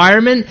 dirty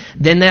environment,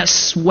 then that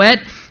sweat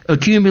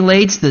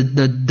accumulates, the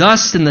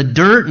dust and the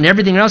dirt and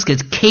everything else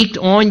gets caked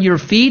on your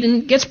feet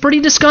and gets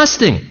pretty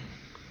disgusting.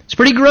 It's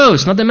pretty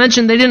gross. Not to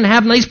mention they didn't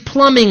have nice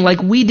plumbing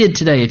like we did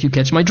today, if you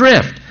catch my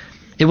drift.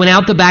 It went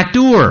out the back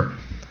door.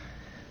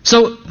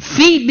 So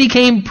feet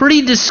became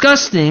pretty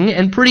disgusting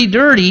and pretty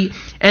dirty,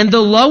 and the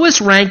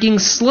lowest ranking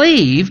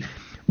slave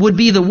would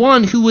be the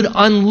one who would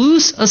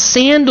unloose a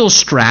sandal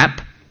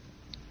strap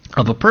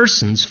of a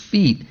person's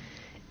feet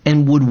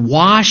and would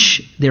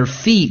wash their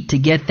feet to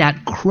get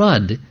that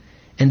crud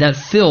and that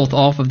filth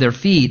off of their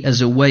feet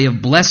as a way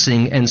of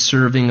blessing and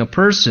serving a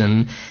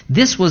person.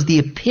 This was the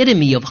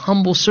epitome of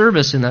humble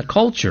service in that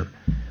culture,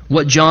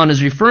 what John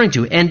is referring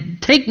to.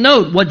 And take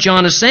note what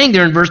John is saying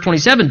there in verse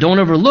 27. Don't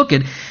overlook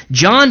it.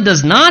 John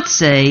does not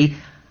say,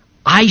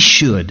 I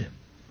should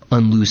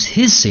unloose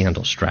his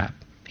sandal strap.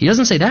 He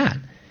doesn't say that.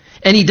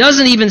 And he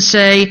doesn't even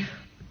say,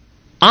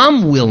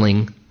 I'm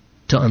willing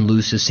to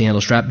unloose his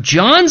sandal strap.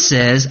 John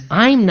says,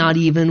 I'm not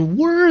even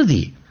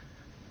worthy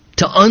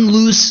to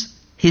unloose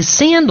his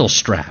sandal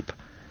strap.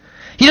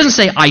 He doesn't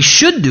say, I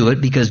should do it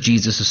because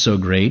Jesus is so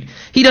great.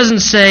 He doesn't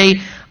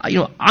say,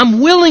 I'm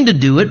willing to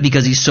do it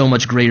because he's so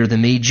much greater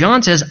than me.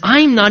 John says,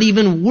 I'm not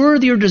even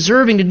worthy or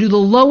deserving to do the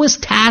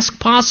lowest task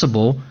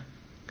possible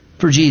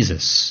for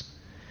Jesus.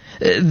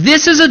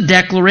 This is a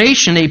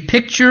declaration, a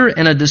picture,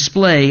 and a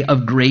display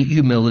of great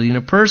humility in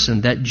a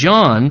person. That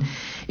John,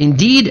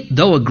 indeed,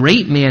 though a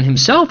great man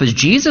himself, as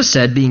Jesus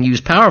said, being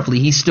used powerfully,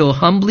 he still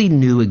humbly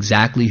knew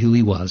exactly who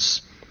he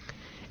was.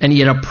 And he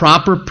had a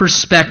proper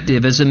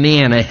perspective as a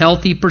man, a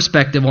healthy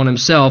perspective on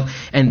himself.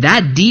 And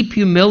that deep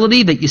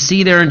humility that you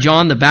see there in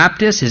John the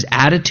Baptist, his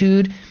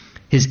attitude,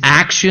 his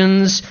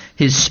actions,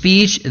 his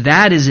speech,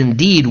 that is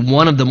indeed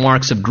one of the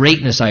marks of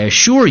greatness, I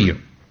assure you,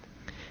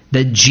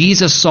 that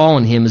Jesus saw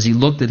in him as he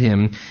looked at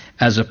him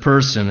as a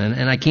person.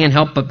 And I can't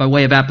help but by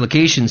way of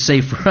application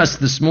say for us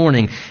this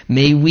morning,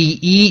 may we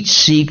each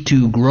seek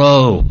to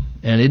grow,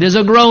 and it is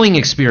a growing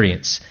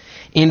experience,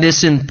 in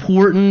this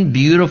important,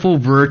 beautiful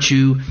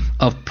virtue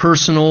of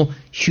personal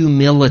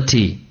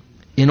humility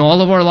in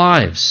all of our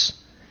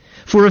lives.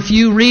 For a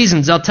few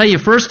reasons. I'll tell you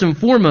first and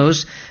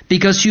foremost,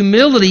 because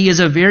humility is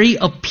a very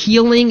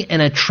appealing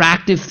and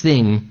attractive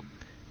thing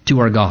to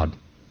our God.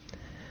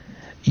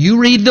 You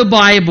read the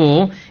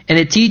Bible, and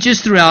it teaches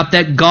throughout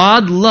that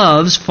God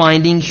loves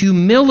finding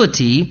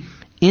humility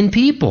in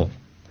people.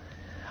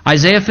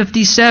 Isaiah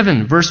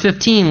 57, verse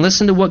 15,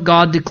 listen to what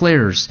God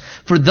declares.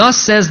 For thus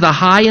says the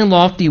high and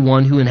lofty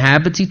one who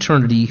inhabits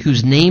eternity,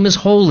 whose name is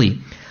holy.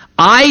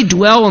 I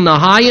dwell in the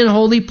high and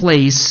holy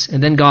place,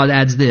 and then God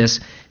adds this,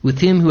 with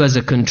him who has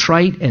a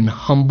contrite and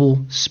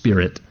humble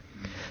spirit,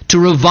 to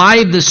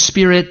revive the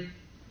spirit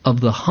of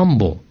the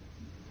humble.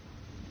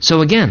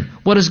 So again,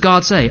 what does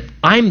God say?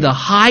 I'm the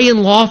high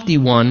and lofty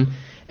one,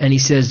 and he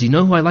says, do you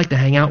know who I like to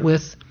hang out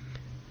with?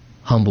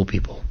 Humble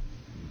people.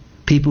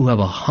 People who have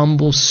a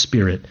humble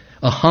spirit,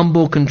 a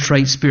humble,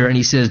 contrite spirit. And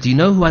he says, do you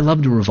know who I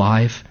love to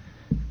revive?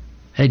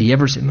 Hey, do you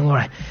ever say,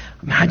 Lord,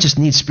 I just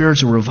need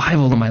spiritual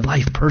revival in my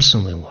life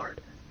personally,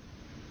 Lord.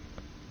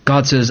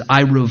 God says,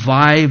 I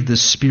revive the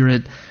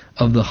spirit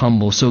of the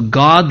humble. So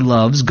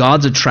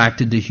God's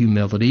attracted to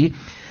humility.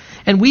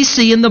 And we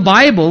see in the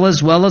Bible,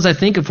 as well as I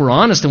think if we're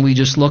honest and we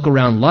just look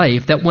around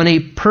life, that when a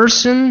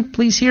person,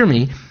 please hear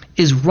me,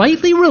 is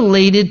rightly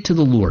related to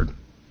the Lord,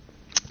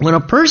 when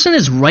a person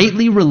is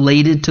rightly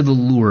related to the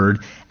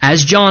Lord,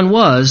 as John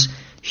was,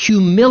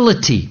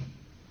 humility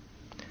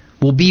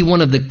will be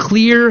one of the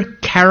clear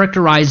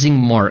characterizing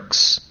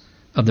marks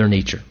of their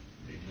nature.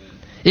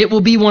 It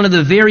will be one of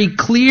the very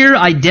clear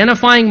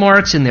identifying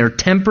marks in their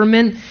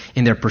temperament,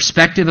 in their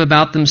perspective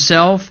about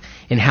themselves,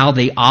 in how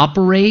they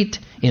operate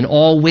in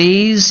all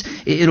ways.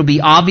 It'll be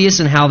obvious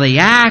in how they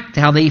act,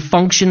 how they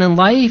function in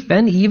life,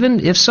 and even,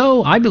 if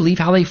so, I believe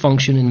how they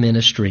function in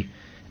ministry,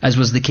 as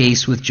was the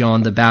case with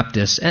John the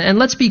Baptist. And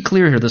let's be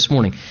clear here this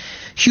morning.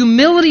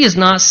 Humility is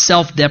not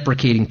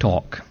self-deprecating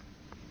talk.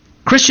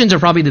 Christians are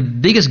probably the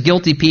biggest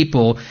guilty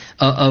people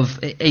of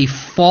a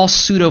false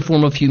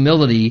pseudo-form of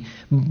humility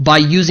by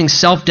using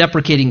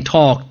self-deprecating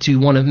talk to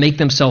want to make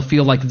themselves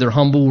feel like they're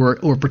humble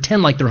or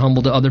pretend like they're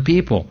humble to other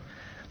people.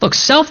 Look,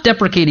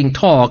 self-deprecating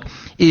talk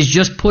is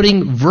just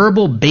putting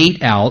verbal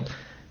bait out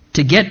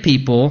to get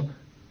people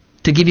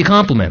to give you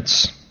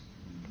compliments.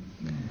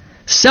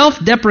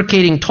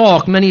 Self-deprecating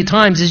talk many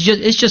times is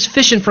just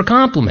fishing for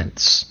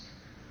compliments.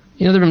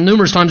 There have been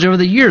numerous times over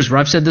the years where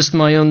I've said this to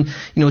my own,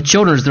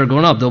 children as they're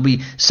growing up. They'll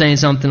be saying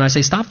something, and I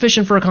say, stop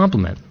fishing for a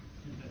compliment.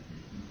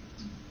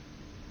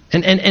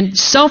 And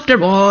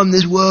self-deprecating,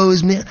 this woe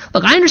is me.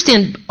 Look, I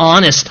understand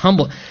honest,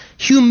 humble.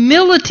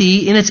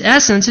 Humility, in its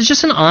essence, is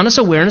just an honest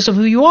awareness of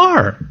who you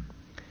are.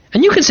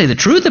 And you can say the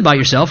truth about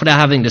yourself without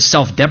having to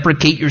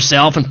self-deprecate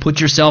yourself and put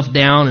yourself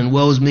down and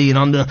woe's me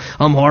and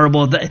I'm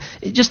horrible. I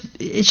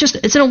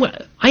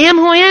am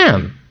who I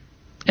am.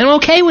 And I'm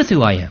okay with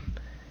who I am.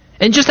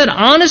 And just that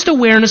honest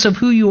awareness of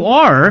who you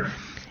are,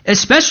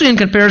 especially in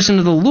comparison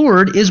to the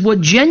Lord, is what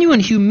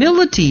genuine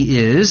humility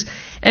is.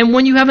 And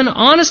when you have an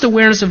honest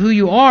awareness of who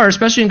you are,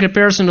 especially in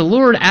comparison to the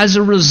Lord, as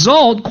a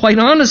result, quite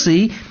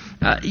honestly,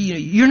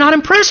 you're not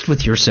impressed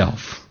with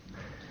yourself.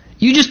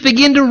 You just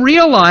begin to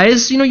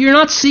realize, you're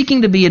not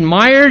seeking to be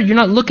admired. You're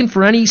not looking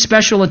for any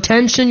special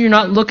attention. You're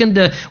not looking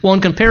to, in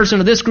comparison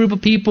to this group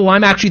of people,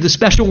 I'm actually the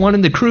special one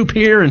in the group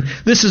here, and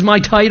this is my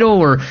title,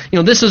 or,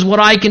 this is what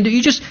I can do.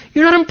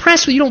 You're not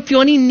impressed with it. You don't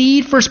feel any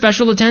need for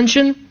special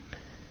attention.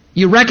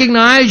 You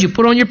recognize, you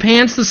put on your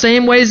pants the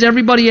same way as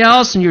everybody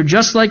else, and you're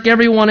just like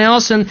everyone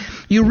else, and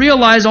you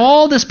realize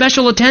all the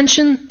special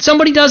attention,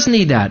 somebody does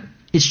need that.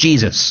 It's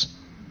Jesus.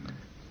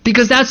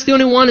 Because that's the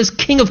only one as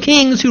King of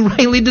Kings who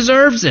rightly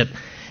deserves it.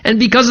 And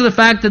because of the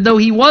fact that though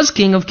he was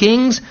King of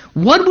Kings,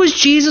 what was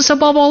Jesus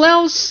above all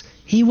else?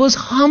 He was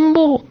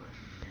humble.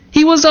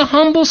 He was a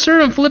humble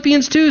servant.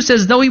 Philippians 2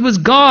 says, though he was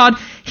God,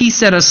 he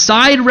set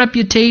aside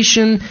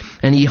reputation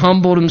and he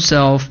humbled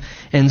himself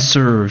and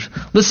served.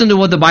 Listen to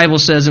what the Bible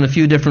says in a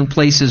few different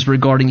places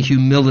regarding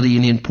humility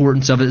and the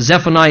importance of it.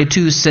 Zephaniah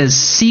 2 says,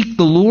 seek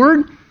the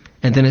Lord,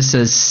 and then it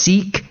says,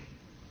 seek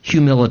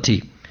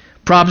humility.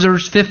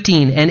 Proverbs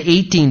 15 and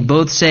 18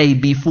 both say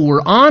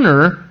before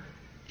honor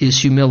is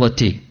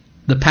humility.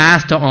 The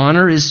path to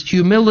honor is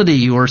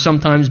humility, or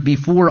sometimes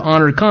before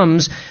honor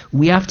comes,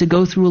 we have to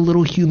go through a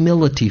little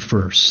humility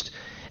first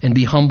and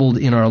be humbled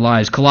in our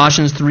lives.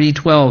 Colossians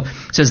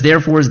 3:12 says,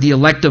 therefore as the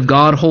elect of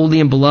God,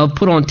 holy and beloved,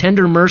 put on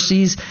tender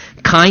mercies,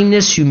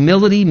 kindness,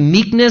 humility,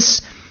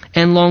 meekness,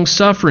 and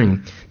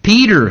long-suffering.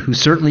 Peter, who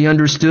certainly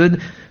understood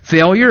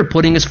failure,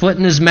 putting his foot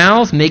in his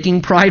mouth,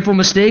 making prideful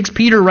mistakes,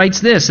 Peter writes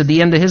this at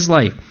the end of his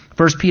life.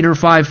 1 Peter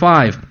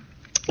 5:5.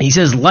 He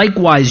says,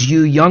 likewise,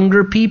 you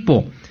younger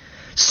people,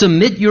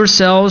 submit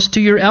yourselves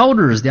to your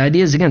elders. The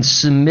idea is, again,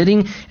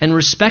 submitting and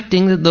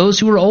respecting that those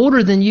who are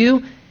older than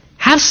you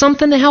have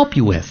something to help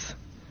you with.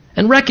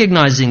 And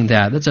recognizing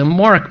that. That's a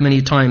mark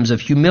many times of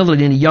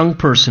humility in a young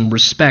person,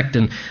 respect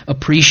and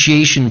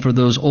appreciation for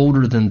those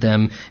older than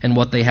them and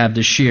what they have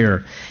to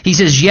share. He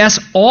says, yes,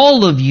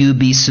 all of you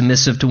be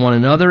submissive to one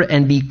another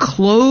and be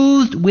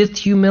clothed with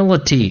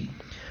humility.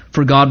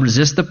 For God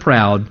resists the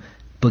proud,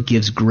 but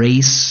gives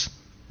grace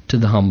to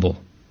the humble.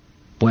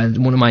 Boy,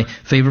 one of my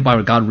favorite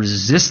Bible, God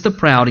resists the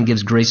proud and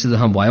gives grace to the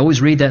humble. I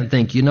always read that and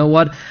think, you know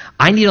what?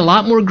 I need a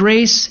lot more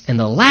grace, and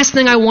the last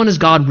thing I want is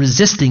God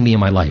resisting me in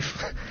my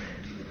life.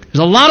 There's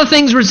a lot of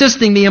things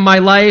resisting me in my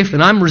life,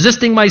 and I'm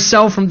resisting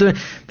myself from doing.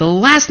 The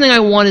last thing I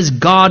want is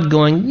God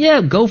going,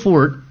 yeah, go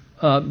for it.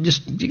 Go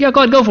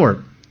ahead, go for it.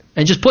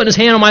 And just putting his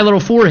hand on my little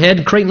forehead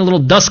and creating a little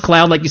dust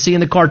cloud like you see in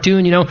the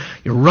cartoon, you're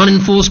running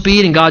full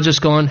speed, and God's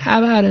just going,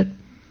 have at it.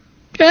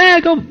 Yeah,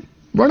 go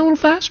run a little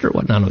faster.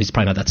 What? No, he's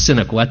probably not that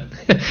cynical.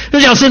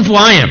 That's how sinful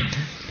I am.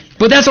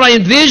 But that's what I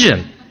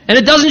envision. And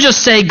it doesn't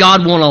just say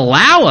God won't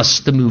allow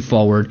us to move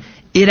forward.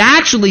 It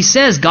actually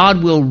says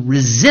God will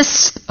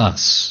resist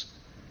us.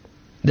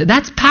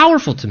 That's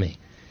powerful to me.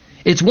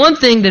 It's one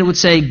thing that it would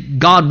say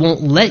God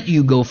won't let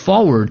you go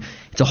forward.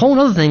 It's a whole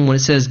other thing when it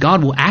says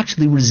God will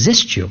actually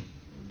resist you.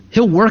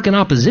 He'll work in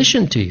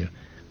opposition to you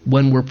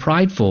when we're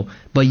prideful,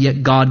 but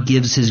yet God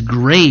gives his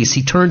grace.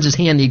 He turns his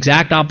hand the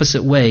exact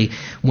opposite way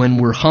when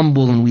we're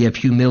humble and we have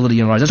humility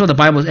in our lives. That's what the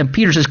Bible, and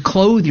Peter says,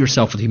 clothe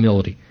yourself with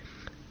humility.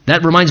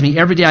 That reminds me,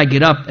 every day I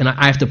get up and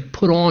I have to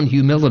put on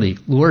humility.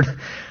 Lord,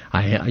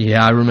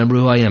 I remember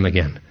who I am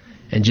again.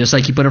 And just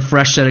like you put a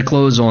fresh set of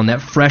clothes on,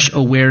 that fresh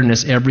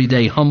awareness every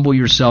day, humble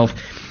yourself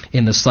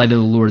in the sight of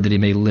the Lord that he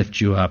may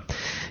lift you up.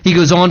 He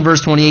goes on,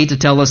 verse 28, to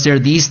tell us there,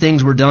 these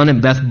things were done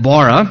in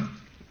Bethbara,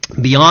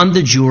 beyond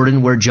the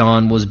Jordan where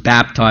John was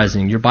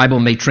baptizing. Your Bible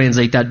may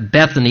translate that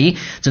Bethany.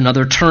 It's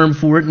another term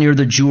for it, near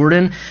the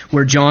Jordan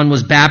where John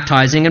was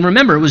baptizing. And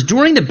remember, it was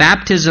during the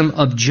baptism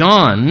of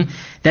John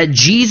that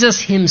Jesus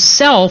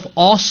himself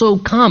also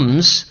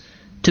comes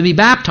to be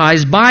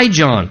baptized by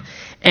John.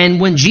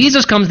 And when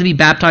Jesus comes to be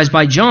baptized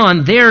by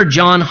John, there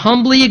John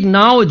humbly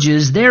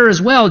acknowledges there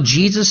as well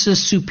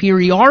Jesus'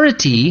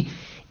 superiority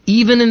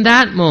even in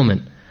that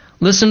moment.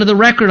 Listen to the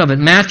record of it.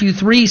 Matthew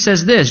 3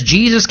 says this,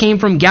 Jesus came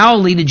from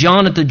Galilee to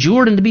John at the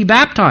Jordan to be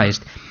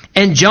baptized.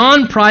 And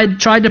John tried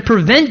to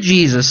prevent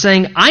Jesus,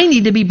 saying, I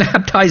need to be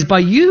baptized by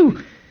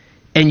you,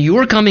 and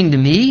you're coming to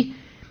me?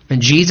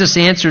 And Jesus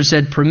answered,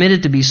 said, permit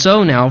it to be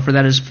so now, for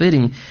that is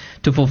fitting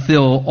to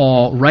fulfill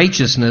all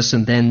righteousness.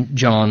 And then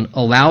John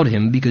allowed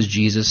him because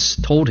Jesus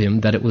told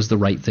him that it was the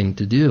right thing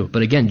to do.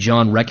 But again,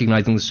 John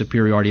recognizing the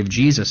superiority of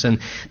Jesus.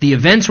 And the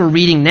events we're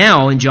reading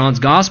now in John's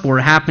gospel are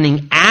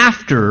happening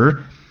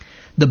after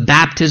the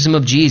baptism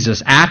of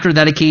Jesus, after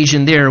that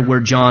occasion there where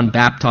John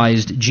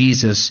baptized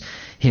Jesus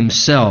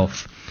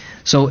himself.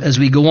 So as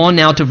we go on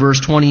now to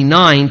verse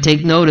 29,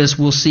 take notice,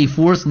 we'll see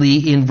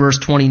fourthly in verse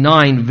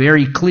 29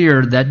 very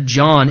clear that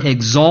John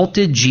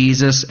exalted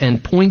Jesus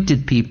and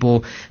pointed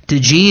people to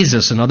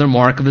Jesus, another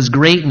mark of his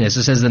greatness.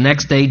 It says the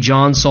next day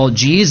John saw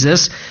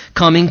Jesus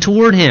coming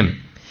toward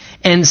him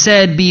and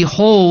said,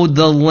 behold,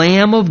 the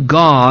Lamb of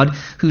God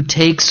who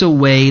takes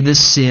away the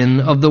sin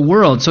of the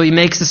world. So he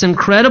makes this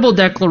incredible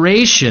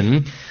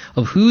declaration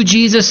of who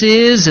Jesus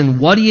is and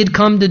what he had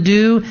come to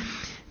do.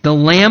 The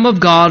Lamb of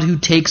God who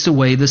takes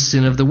away the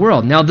sin of the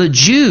world. Now the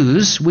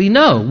Jews, we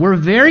know, were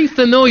very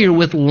familiar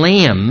with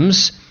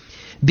lambs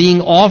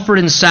being offered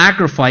in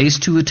sacrifice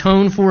to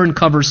atone for and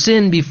cover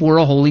sin before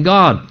a holy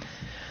God.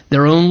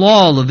 Their own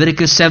law,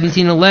 Leviticus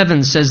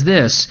 17:11, says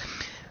this,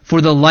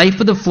 "For the life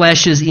of the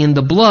flesh is in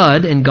the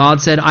blood, and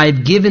God said, I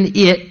have given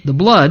it," the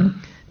blood,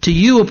 "to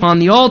you upon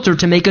the altar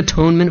to make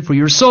atonement for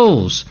your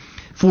souls.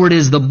 For it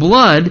is the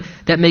blood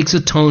that makes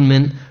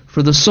atonement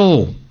for the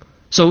soul."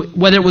 So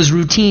whether it was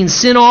routine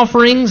sin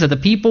offerings that the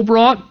people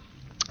brought,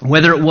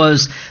 whether it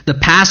was the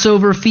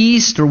Passover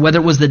feast, or whether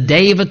it was the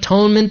Day of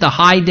Atonement, the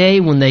high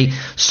day when they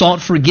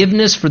sought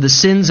forgiveness for the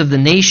sins of the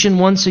nation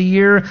once a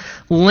year,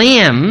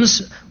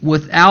 lambs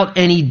without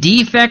any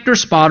defect or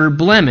spot or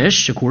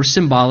blemish, of course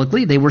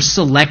symbolically, they were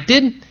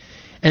selected,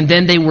 and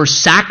then they were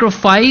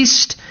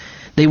sacrificed.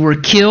 They were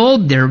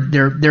killed.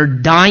 They're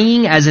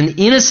dying as an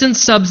innocent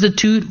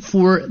substitute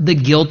for the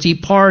guilty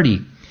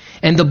party.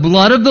 And the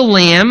blood of the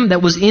lamb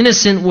that was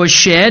innocent was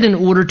shed in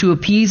order to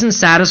appease and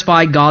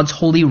satisfy God's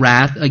holy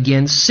wrath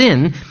against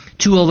sin,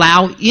 to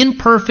allow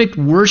imperfect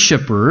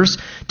worshipers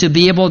to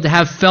be able to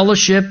have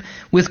fellowship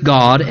with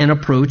God and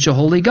approach a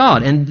holy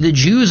God. And the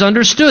Jews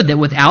understood that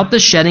without the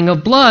shedding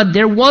of blood,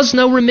 there was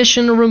no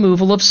remission or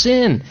removal of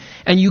sin.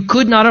 And you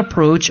could not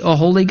approach a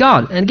holy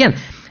God. And again,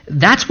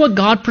 that's what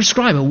God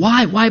prescribed.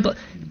 Why?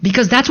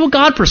 Because that's what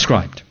God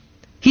prescribed.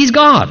 He's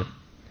God.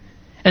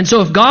 And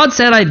so if God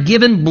said, "I've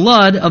given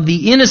blood of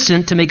the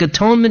innocent to make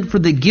atonement for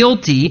the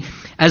guilty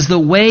as the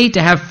way to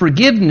have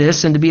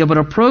forgiveness and to be able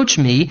to approach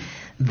me,"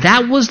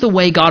 that was the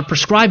way God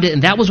prescribed it,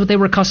 and that was what they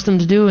were accustomed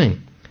to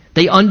doing.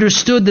 They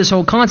understood this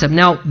whole concept.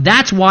 Now,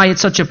 that's why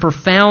it's such a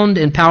profound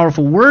and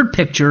powerful word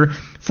picture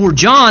for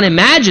John.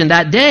 Imagine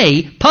that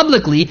day,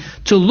 publicly,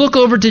 to look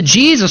over to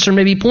Jesus, or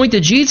maybe point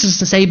to Jesus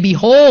and say,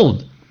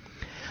 "Behold,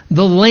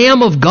 the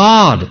Lamb of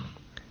God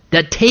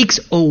that takes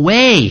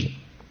away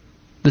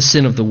the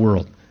sin of the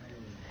world."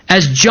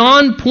 As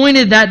John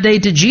pointed that day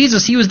to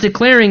Jesus, he was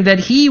declaring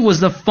that he was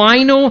the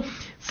final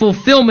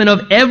fulfillment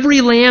of every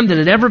lamb that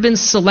had ever been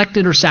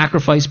selected or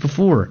sacrificed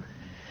before.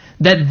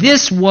 That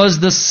this was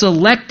the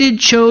selected,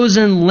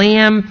 chosen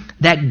lamb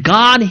that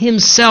God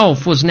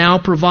himself was now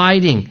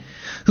providing,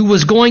 who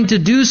was going to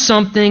do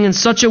something in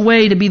such a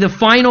way to be the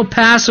final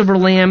Passover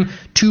lamb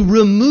to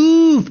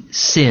remove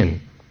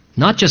sin,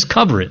 not just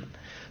cover it,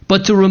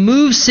 but to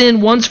remove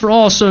sin once for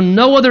all, so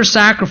no other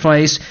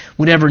sacrifice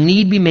would ever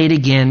need be made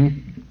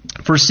again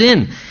for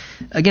sin.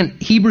 Again,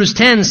 Hebrews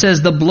 10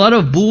 says the blood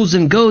of bulls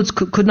and goats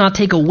could not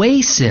take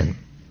away sin.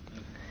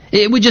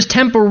 It would just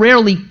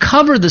temporarily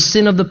cover the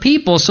sin of the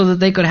people so that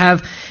they could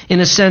have, in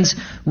a sense,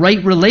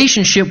 right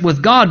relationship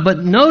with God.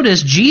 But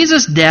notice,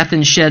 Jesus' death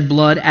and shed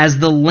blood as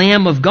the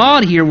Lamb of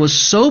God here was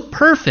so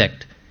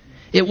perfect.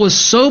 It was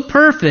so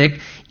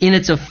perfect in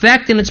its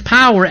effect and its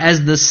power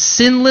as the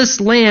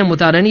sinless Lamb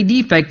without any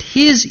defect,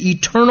 his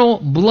eternal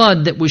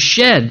blood that was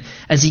shed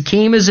as he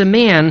came as a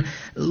man.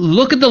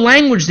 Look at the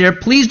language there.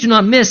 Please do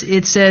not miss.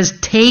 It says,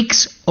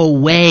 takes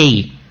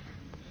away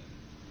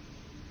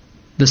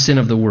the sin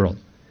of the world.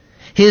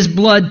 His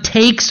blood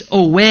takes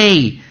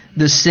away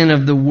the sin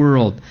of the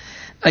world.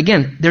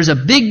 Again, there's a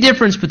big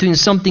difference between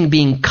something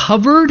being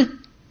covered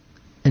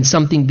and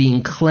something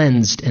being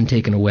cleansed and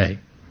taken away.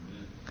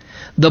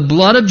 The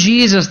blood of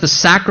Jesus, the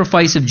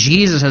sacrifice of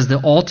Jesus as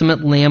the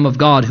ultimate Lamb of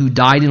God who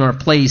died in our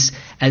place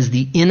as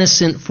the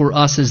innocent for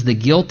us as the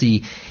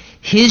guilty,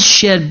 his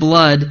shed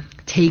blood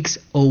takes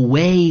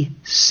away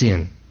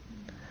sin.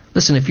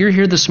 Listen, if you're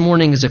here this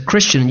morning as a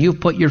Christian and you've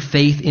put your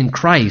faith in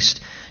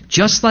Christ,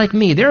 just like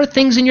me, there are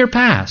things in your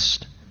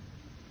past.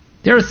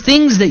 There are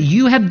things that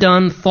you have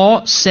done,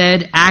 thought,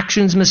 said,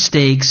 actions,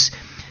 mistakes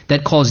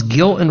that cause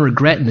guilt and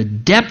regret in the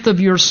depth of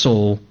your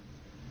soul.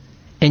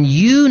 And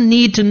you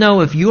need to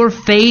know if your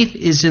faith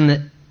is in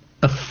the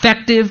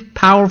effective,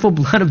 powerful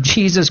blood of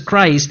Jesus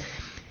Christ,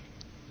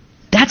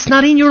 that's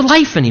not in your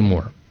life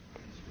anymore.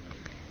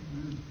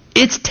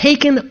 It's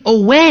taken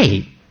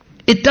away.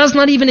 It does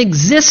not even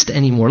exist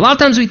anymore. A lot of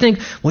times we think,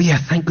 well, yeah,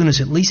 thank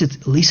goodness, at least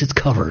it's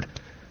covered.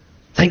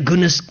 Thank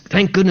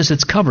goodness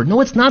it's covered.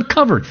 No, it's not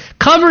covered.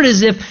 Covered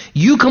is if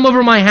you come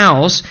over my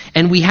house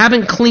and we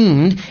haven't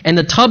cleaned and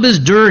the tub is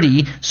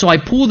dirty, so I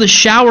pull the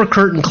shower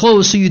curtain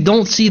closed so you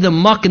don't see the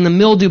muck and the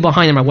mildew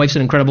behind it. My wife's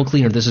an incredible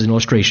cleaner. This is an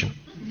illustration.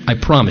 I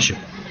promise you.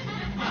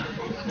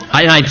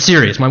 I'm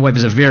serious. My wife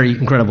is a very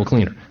incredible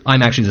cleaner.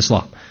 I'm actually the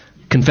slop.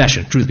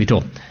 Confession, truth be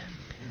told.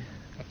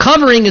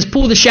 Covering is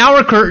pull the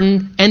shower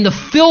curtain and the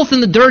filth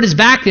and the dirt is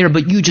back there,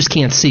 but you just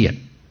can't see it.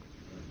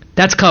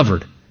 That's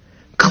covered.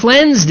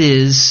 Cleansed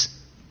is,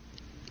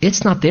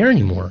 it's not there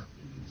anymore.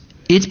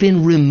 It's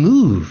been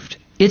removed.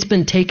 It's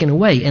been taken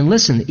away. And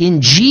listen, in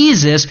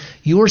Jesus,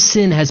 your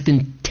sin has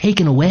been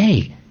taken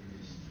away.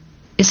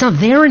 It's not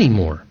there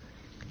anymore.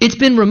 It's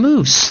been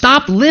removed.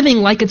 Stop living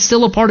like it's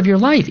still a part of your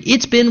life.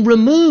 It's been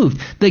removed.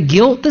 The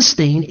guilt, the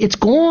stain, it's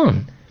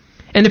gone.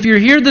 And if you're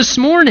here this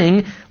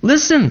morning,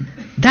 listen,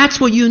 that's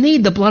what you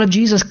need. The blood of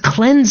Jesus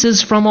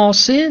cleanses from all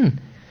sin.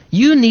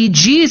 You need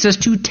Jesus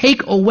to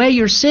take away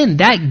your sin.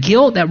 That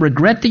guilt, that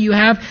regret that you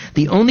have,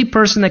 the only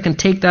person that can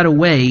take that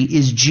away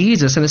is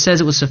Jesus. And it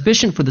says it was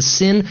sufficient for the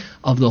sin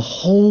of the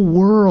whole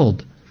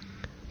world.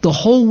 The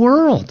whole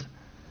world.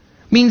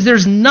 Means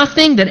there's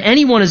nothing that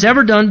anyone has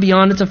ever done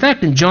beyond its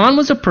effect. And John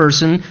was a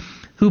person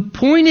who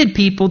pointed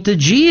people to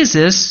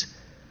Jesus,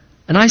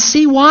 and I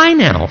see why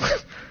now.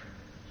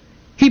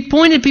 He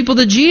pointed people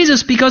to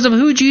Jesus because of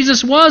who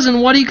Jesus was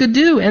and what he could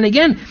do. And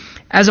again,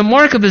 as a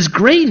mark of his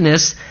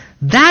greatness,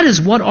 that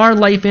is what our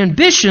life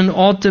ambition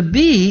ought to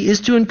be,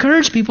 is to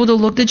encourage people to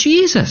look to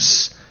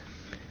Jesus.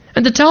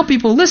 And to tell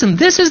people, listen,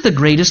 this is the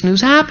greatest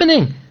news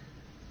happening.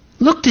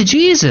 Look to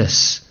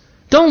Jesus.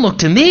 Don't look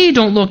to me.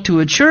 Don't look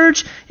to a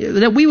church.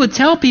 That we would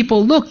tell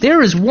people, look,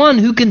 there is one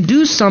who can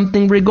do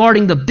something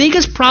regarding the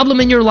biggest problem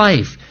in your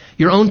life,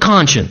 your own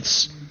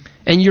conscience,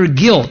 and your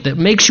guilt that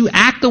makes you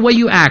act the way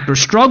you act or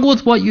struggle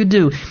with what you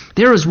do.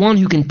 There is one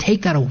who can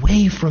take that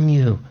away from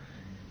you.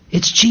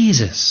 It's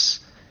Jesus.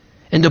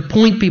 And to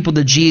point people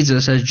to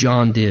Jesus as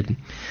John did.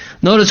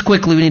 Notice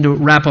quickly, we need to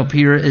wrap up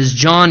here, as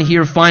John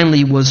here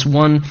finally was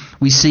one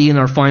we see in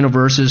our final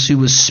verses who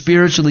was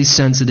spiritually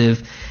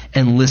sensitive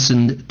and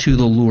listened to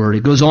the Lord.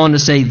 It goes on to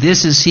say,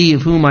 this is he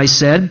of whom I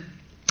said,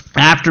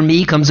 after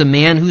me comes a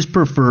man who's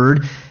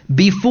preferred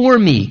before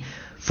me,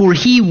 for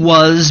he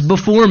was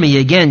before me.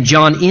 Again,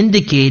 John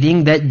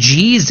indicating that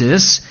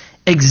Jesus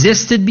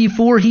existed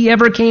before he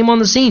ever came on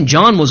the scene.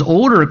 John was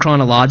older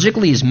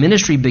chronologically. His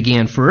ministry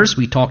began first.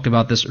 We talked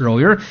about this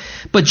earlier.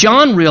 But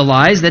John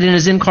realized that in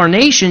his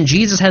incarnation,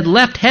 Jesus had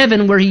left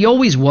heaven where he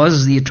always was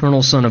as the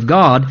eternal Son of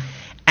God,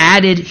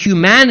 added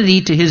humanity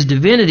to his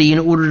divinity in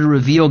order to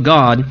reveal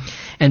God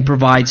and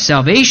provide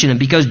salvation. And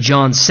because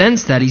John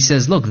sensed that, he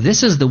says, look,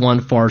 this is the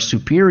one far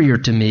superior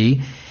to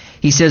me.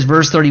 He says,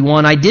 verse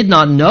 31, I did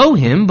not know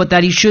him, but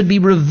that he should be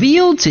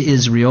revealed to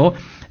Israel.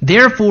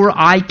 Therefore,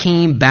 I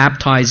came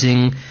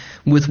baptizing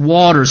with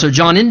water. So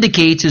John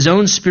indicates his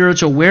own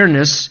spiritual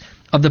awareness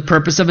of the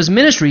purpose of his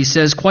ministry. He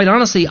says, quite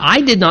honestly,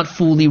 I did not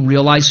fully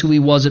realize who he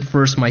was at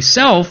first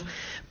myself,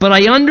 but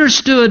I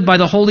understood by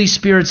the Holy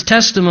Spirit's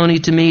testimony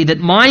to me that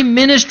my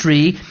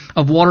ministry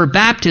of water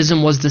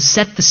baptism was to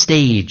set the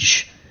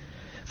stage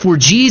for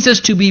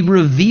Jesus to be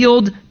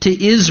revealed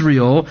to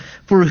Israel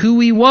for who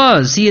he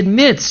was. He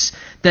admits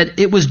that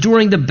it was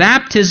during the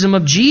baptism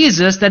of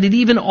Jesus that it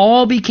even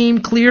all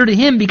became clear to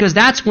him, because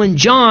that's when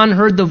John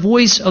heard the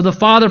voice of the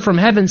Father from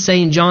heaven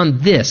saying, John,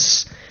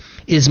 this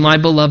is my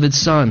beloved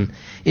Son,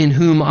 in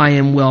whom I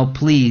am well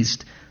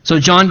pleased. So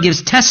John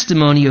gives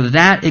testimony of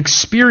that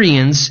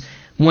experience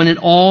when it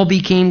all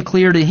became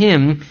clear to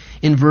him.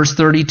 In verse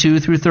 32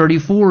 through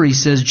 34, he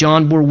says,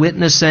 John bore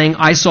witness, saying,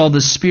 I saw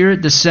the Spirit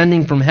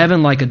descending from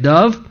heaven like a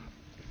dove,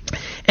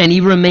 and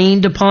he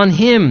remained upon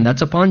him.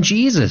 That's upon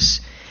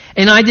Jesus.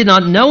 And I did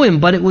not know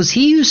him, but it was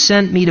he who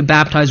sent me to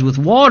baptize with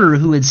water,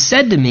 who had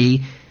said to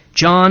me,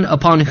 John,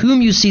 upon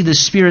whom you see the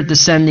Spirit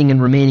descending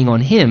and remaining on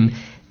him,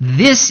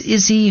 this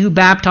is he who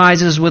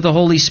baptizes with the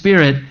Holy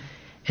Spirit.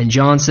 And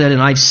John said,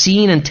 and I've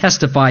seen and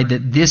testified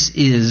that this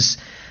is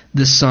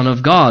the Son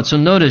of God. So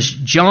notice,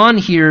 John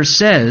here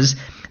says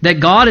that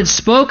God had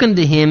spoken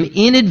to him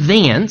in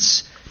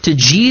advance to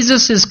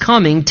Jesus'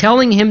 coming,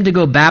 telling him to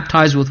go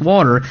baptize with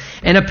water.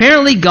 And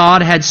apparently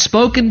God had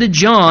spoken to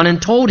John and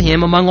told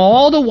him, among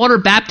all the water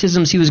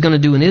baptisms he was going to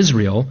do in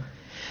Israel,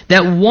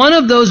 that one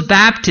of those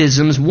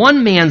baptisms,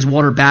 one man's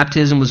water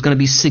baptism, was going to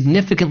be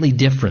significantly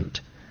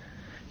different.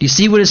 Do you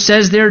see what it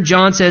says there?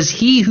 John says,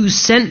 he who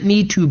sent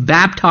me to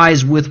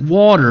baptize with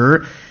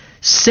water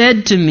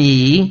said to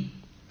me,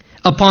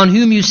 upon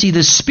whom you see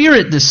the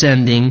Spirit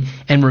descending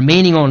and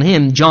remaining on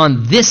him,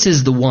 John, this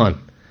is the one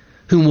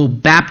whom will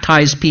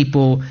baptize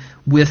people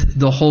with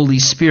the Holy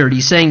Spirit.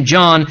 He's saying,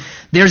 John,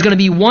 there's going to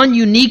be one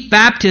unique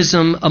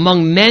baptism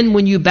among men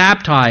when you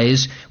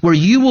baptize, where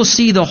you will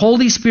see the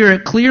Holy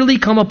Spirit clearly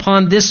come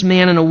upon this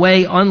man in a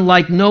way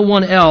unlike no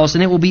one else,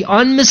 and it will be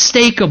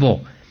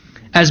unmistakable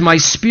as my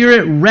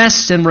Spirit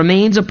rests and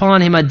remains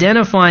upon him,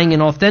 identifying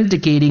and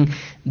authenticating,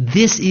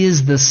 this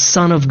is the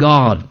Son of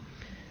God.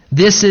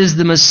 This is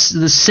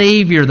the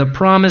Savior, the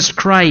promised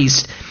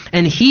Christ,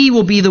 and he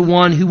will be the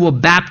one who will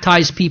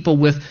baptize people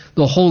with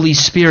the Holy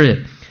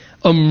Spirit,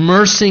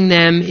 immersing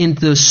them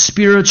into the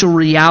spiritual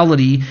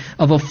reality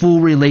of a full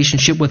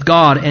relationship with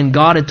God. And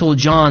God had told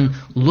John,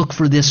 look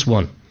for this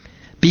one.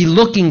 Be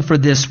looking for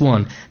this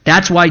one.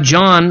 That's why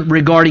John,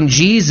 regarding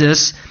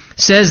Jesus,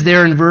 says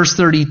there in verse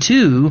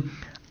 32,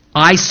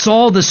 I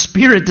saw the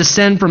Spirit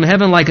descend from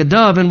heaven like a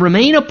dove and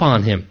remain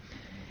upon him.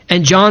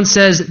 And John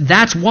says,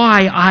 that's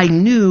why I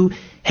knew,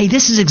 hey,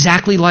 this is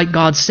exactly like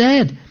God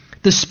said.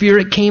 The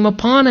Spirit came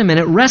upon him and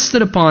it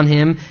rested upon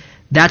him.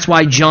 That's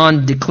why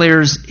John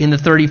declares in the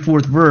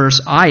 34th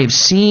verse, I have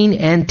seen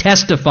and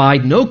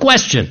testified, no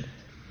question,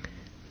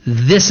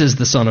 this is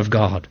the Son of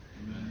God.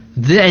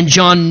 And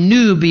John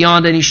knew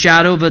beyond any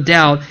shadow of a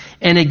doubt.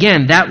 And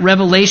again, that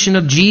revelation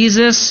of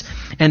Jesus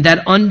and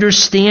that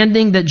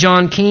understanding that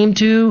John came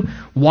to,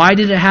 why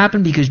did it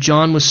happen? Because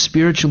John was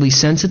spiritually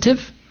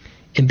sensitive.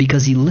 And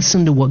because he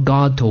listened to what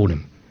God told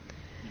him.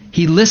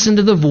 He listened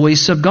to the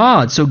voice of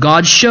God. So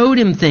God showed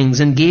him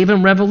things and gave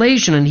him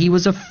revelation, and he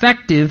was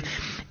effective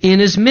in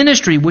his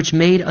ministry, which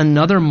made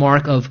another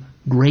mark of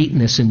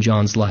greatness in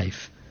John's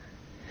life.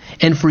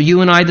 And for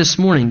you and I this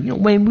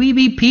morning, may we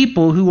be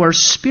people who are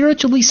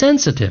spiritually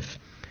sensitive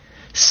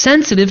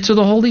sensitive to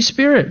the Holy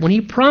Spirit when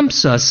He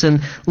prompts us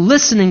and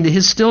listening to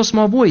His still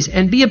small voice,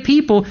 and be a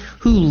people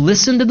who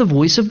listen to the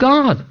voice of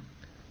God.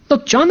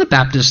 Look, John the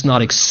Baptist is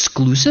not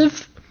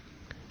exclusive.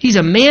 He's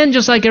a man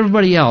just like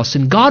everybody else,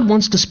 and God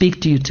wants to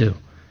speak to you too.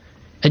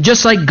 And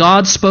just like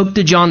God spoke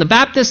to John the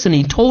Baptist and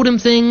He told him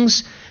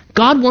things,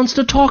 God wants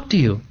to talk to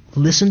you.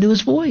 Listen to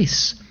His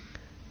voice.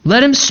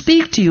 Let Him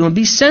speak to you and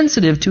be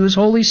sensitive to His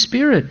Holy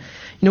Spirit.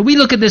 You know, we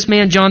look at this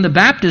man, John the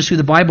Baptist, who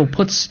the Bible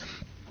puts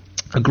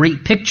a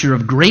great picture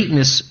of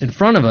greatness in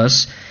front of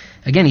us.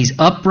 Again, he's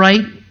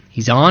upright,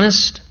 he's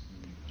honest,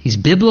 he's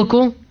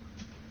biblical,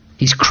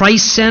 he's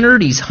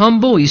Christ-centered, he's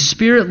humble, he's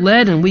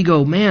Spirit-led, and we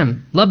go,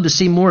 man, love to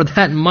see more of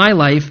that in my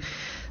life,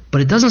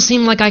 but it doesn't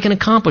seem like I can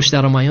accomplish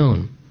that on my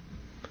own.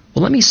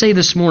 Well, let me say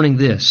this morning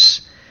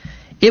this.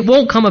 It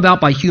won't come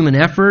about by human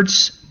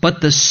efforts, but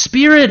the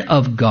Spirit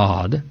of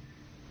God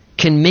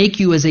can make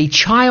you as a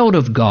child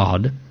of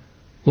God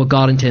what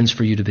God intends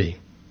for you to be.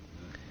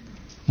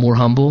 More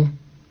humble,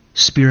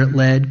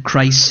 Spirit-led,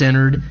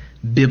 Christ-centered,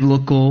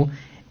 biblical.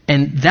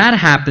 And that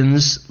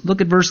happens,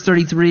 look at verse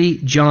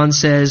 33, John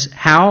says,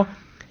 how?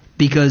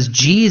 Because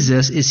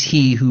Jesus is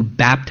He who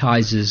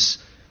baptizes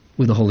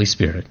with the Holy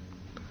Spirit.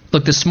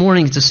 Look, this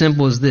morning it's as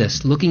simple as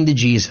this, looking to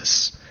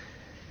Jesus.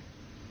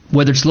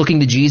 Whether it's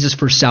looking to Jesus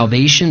for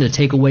salvation, to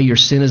take away your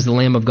sin as the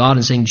Lamb of God,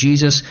 and saying,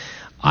 Jesus,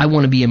 I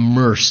want to be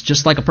immersed.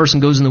 Just like a person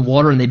goes in the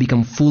water and they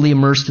become fully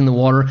immersed in the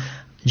water,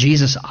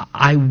 Jesus,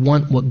 I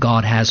want what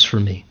God has for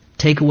me.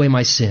 Take away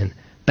my sin.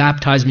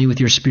 Baptize me with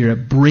your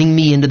Spirit. Bring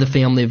me into the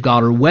family of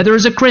God. Or whether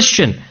as a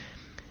Christian,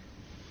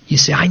 you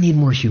say, I need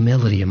more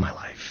humility in my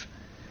life.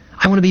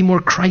 I want to be more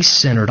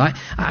Christ-centered.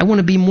 I want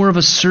to be more of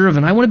a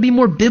servant. I want to be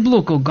more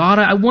biblical. God,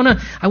 I want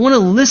to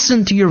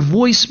listen to your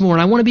voice more,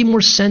 and I want to be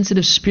more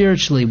sensitive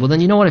spiritually. Well, then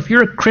you know what? If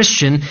you're a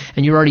Christian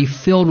and you're already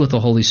filled with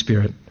the Holy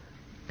Spirit,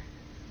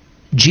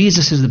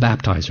 Jesus is the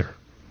baptizer.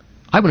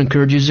 I would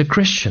encourage you as a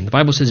Christian. The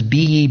Bible says, be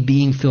ye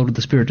being filled with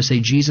the Spirit, to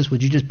say, Jesus,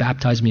 would you just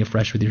baptize me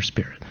afresh with your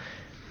Spirit?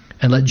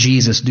 And let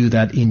Jesus do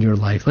that in your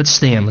life. Let's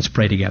stand. Let's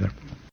pray together.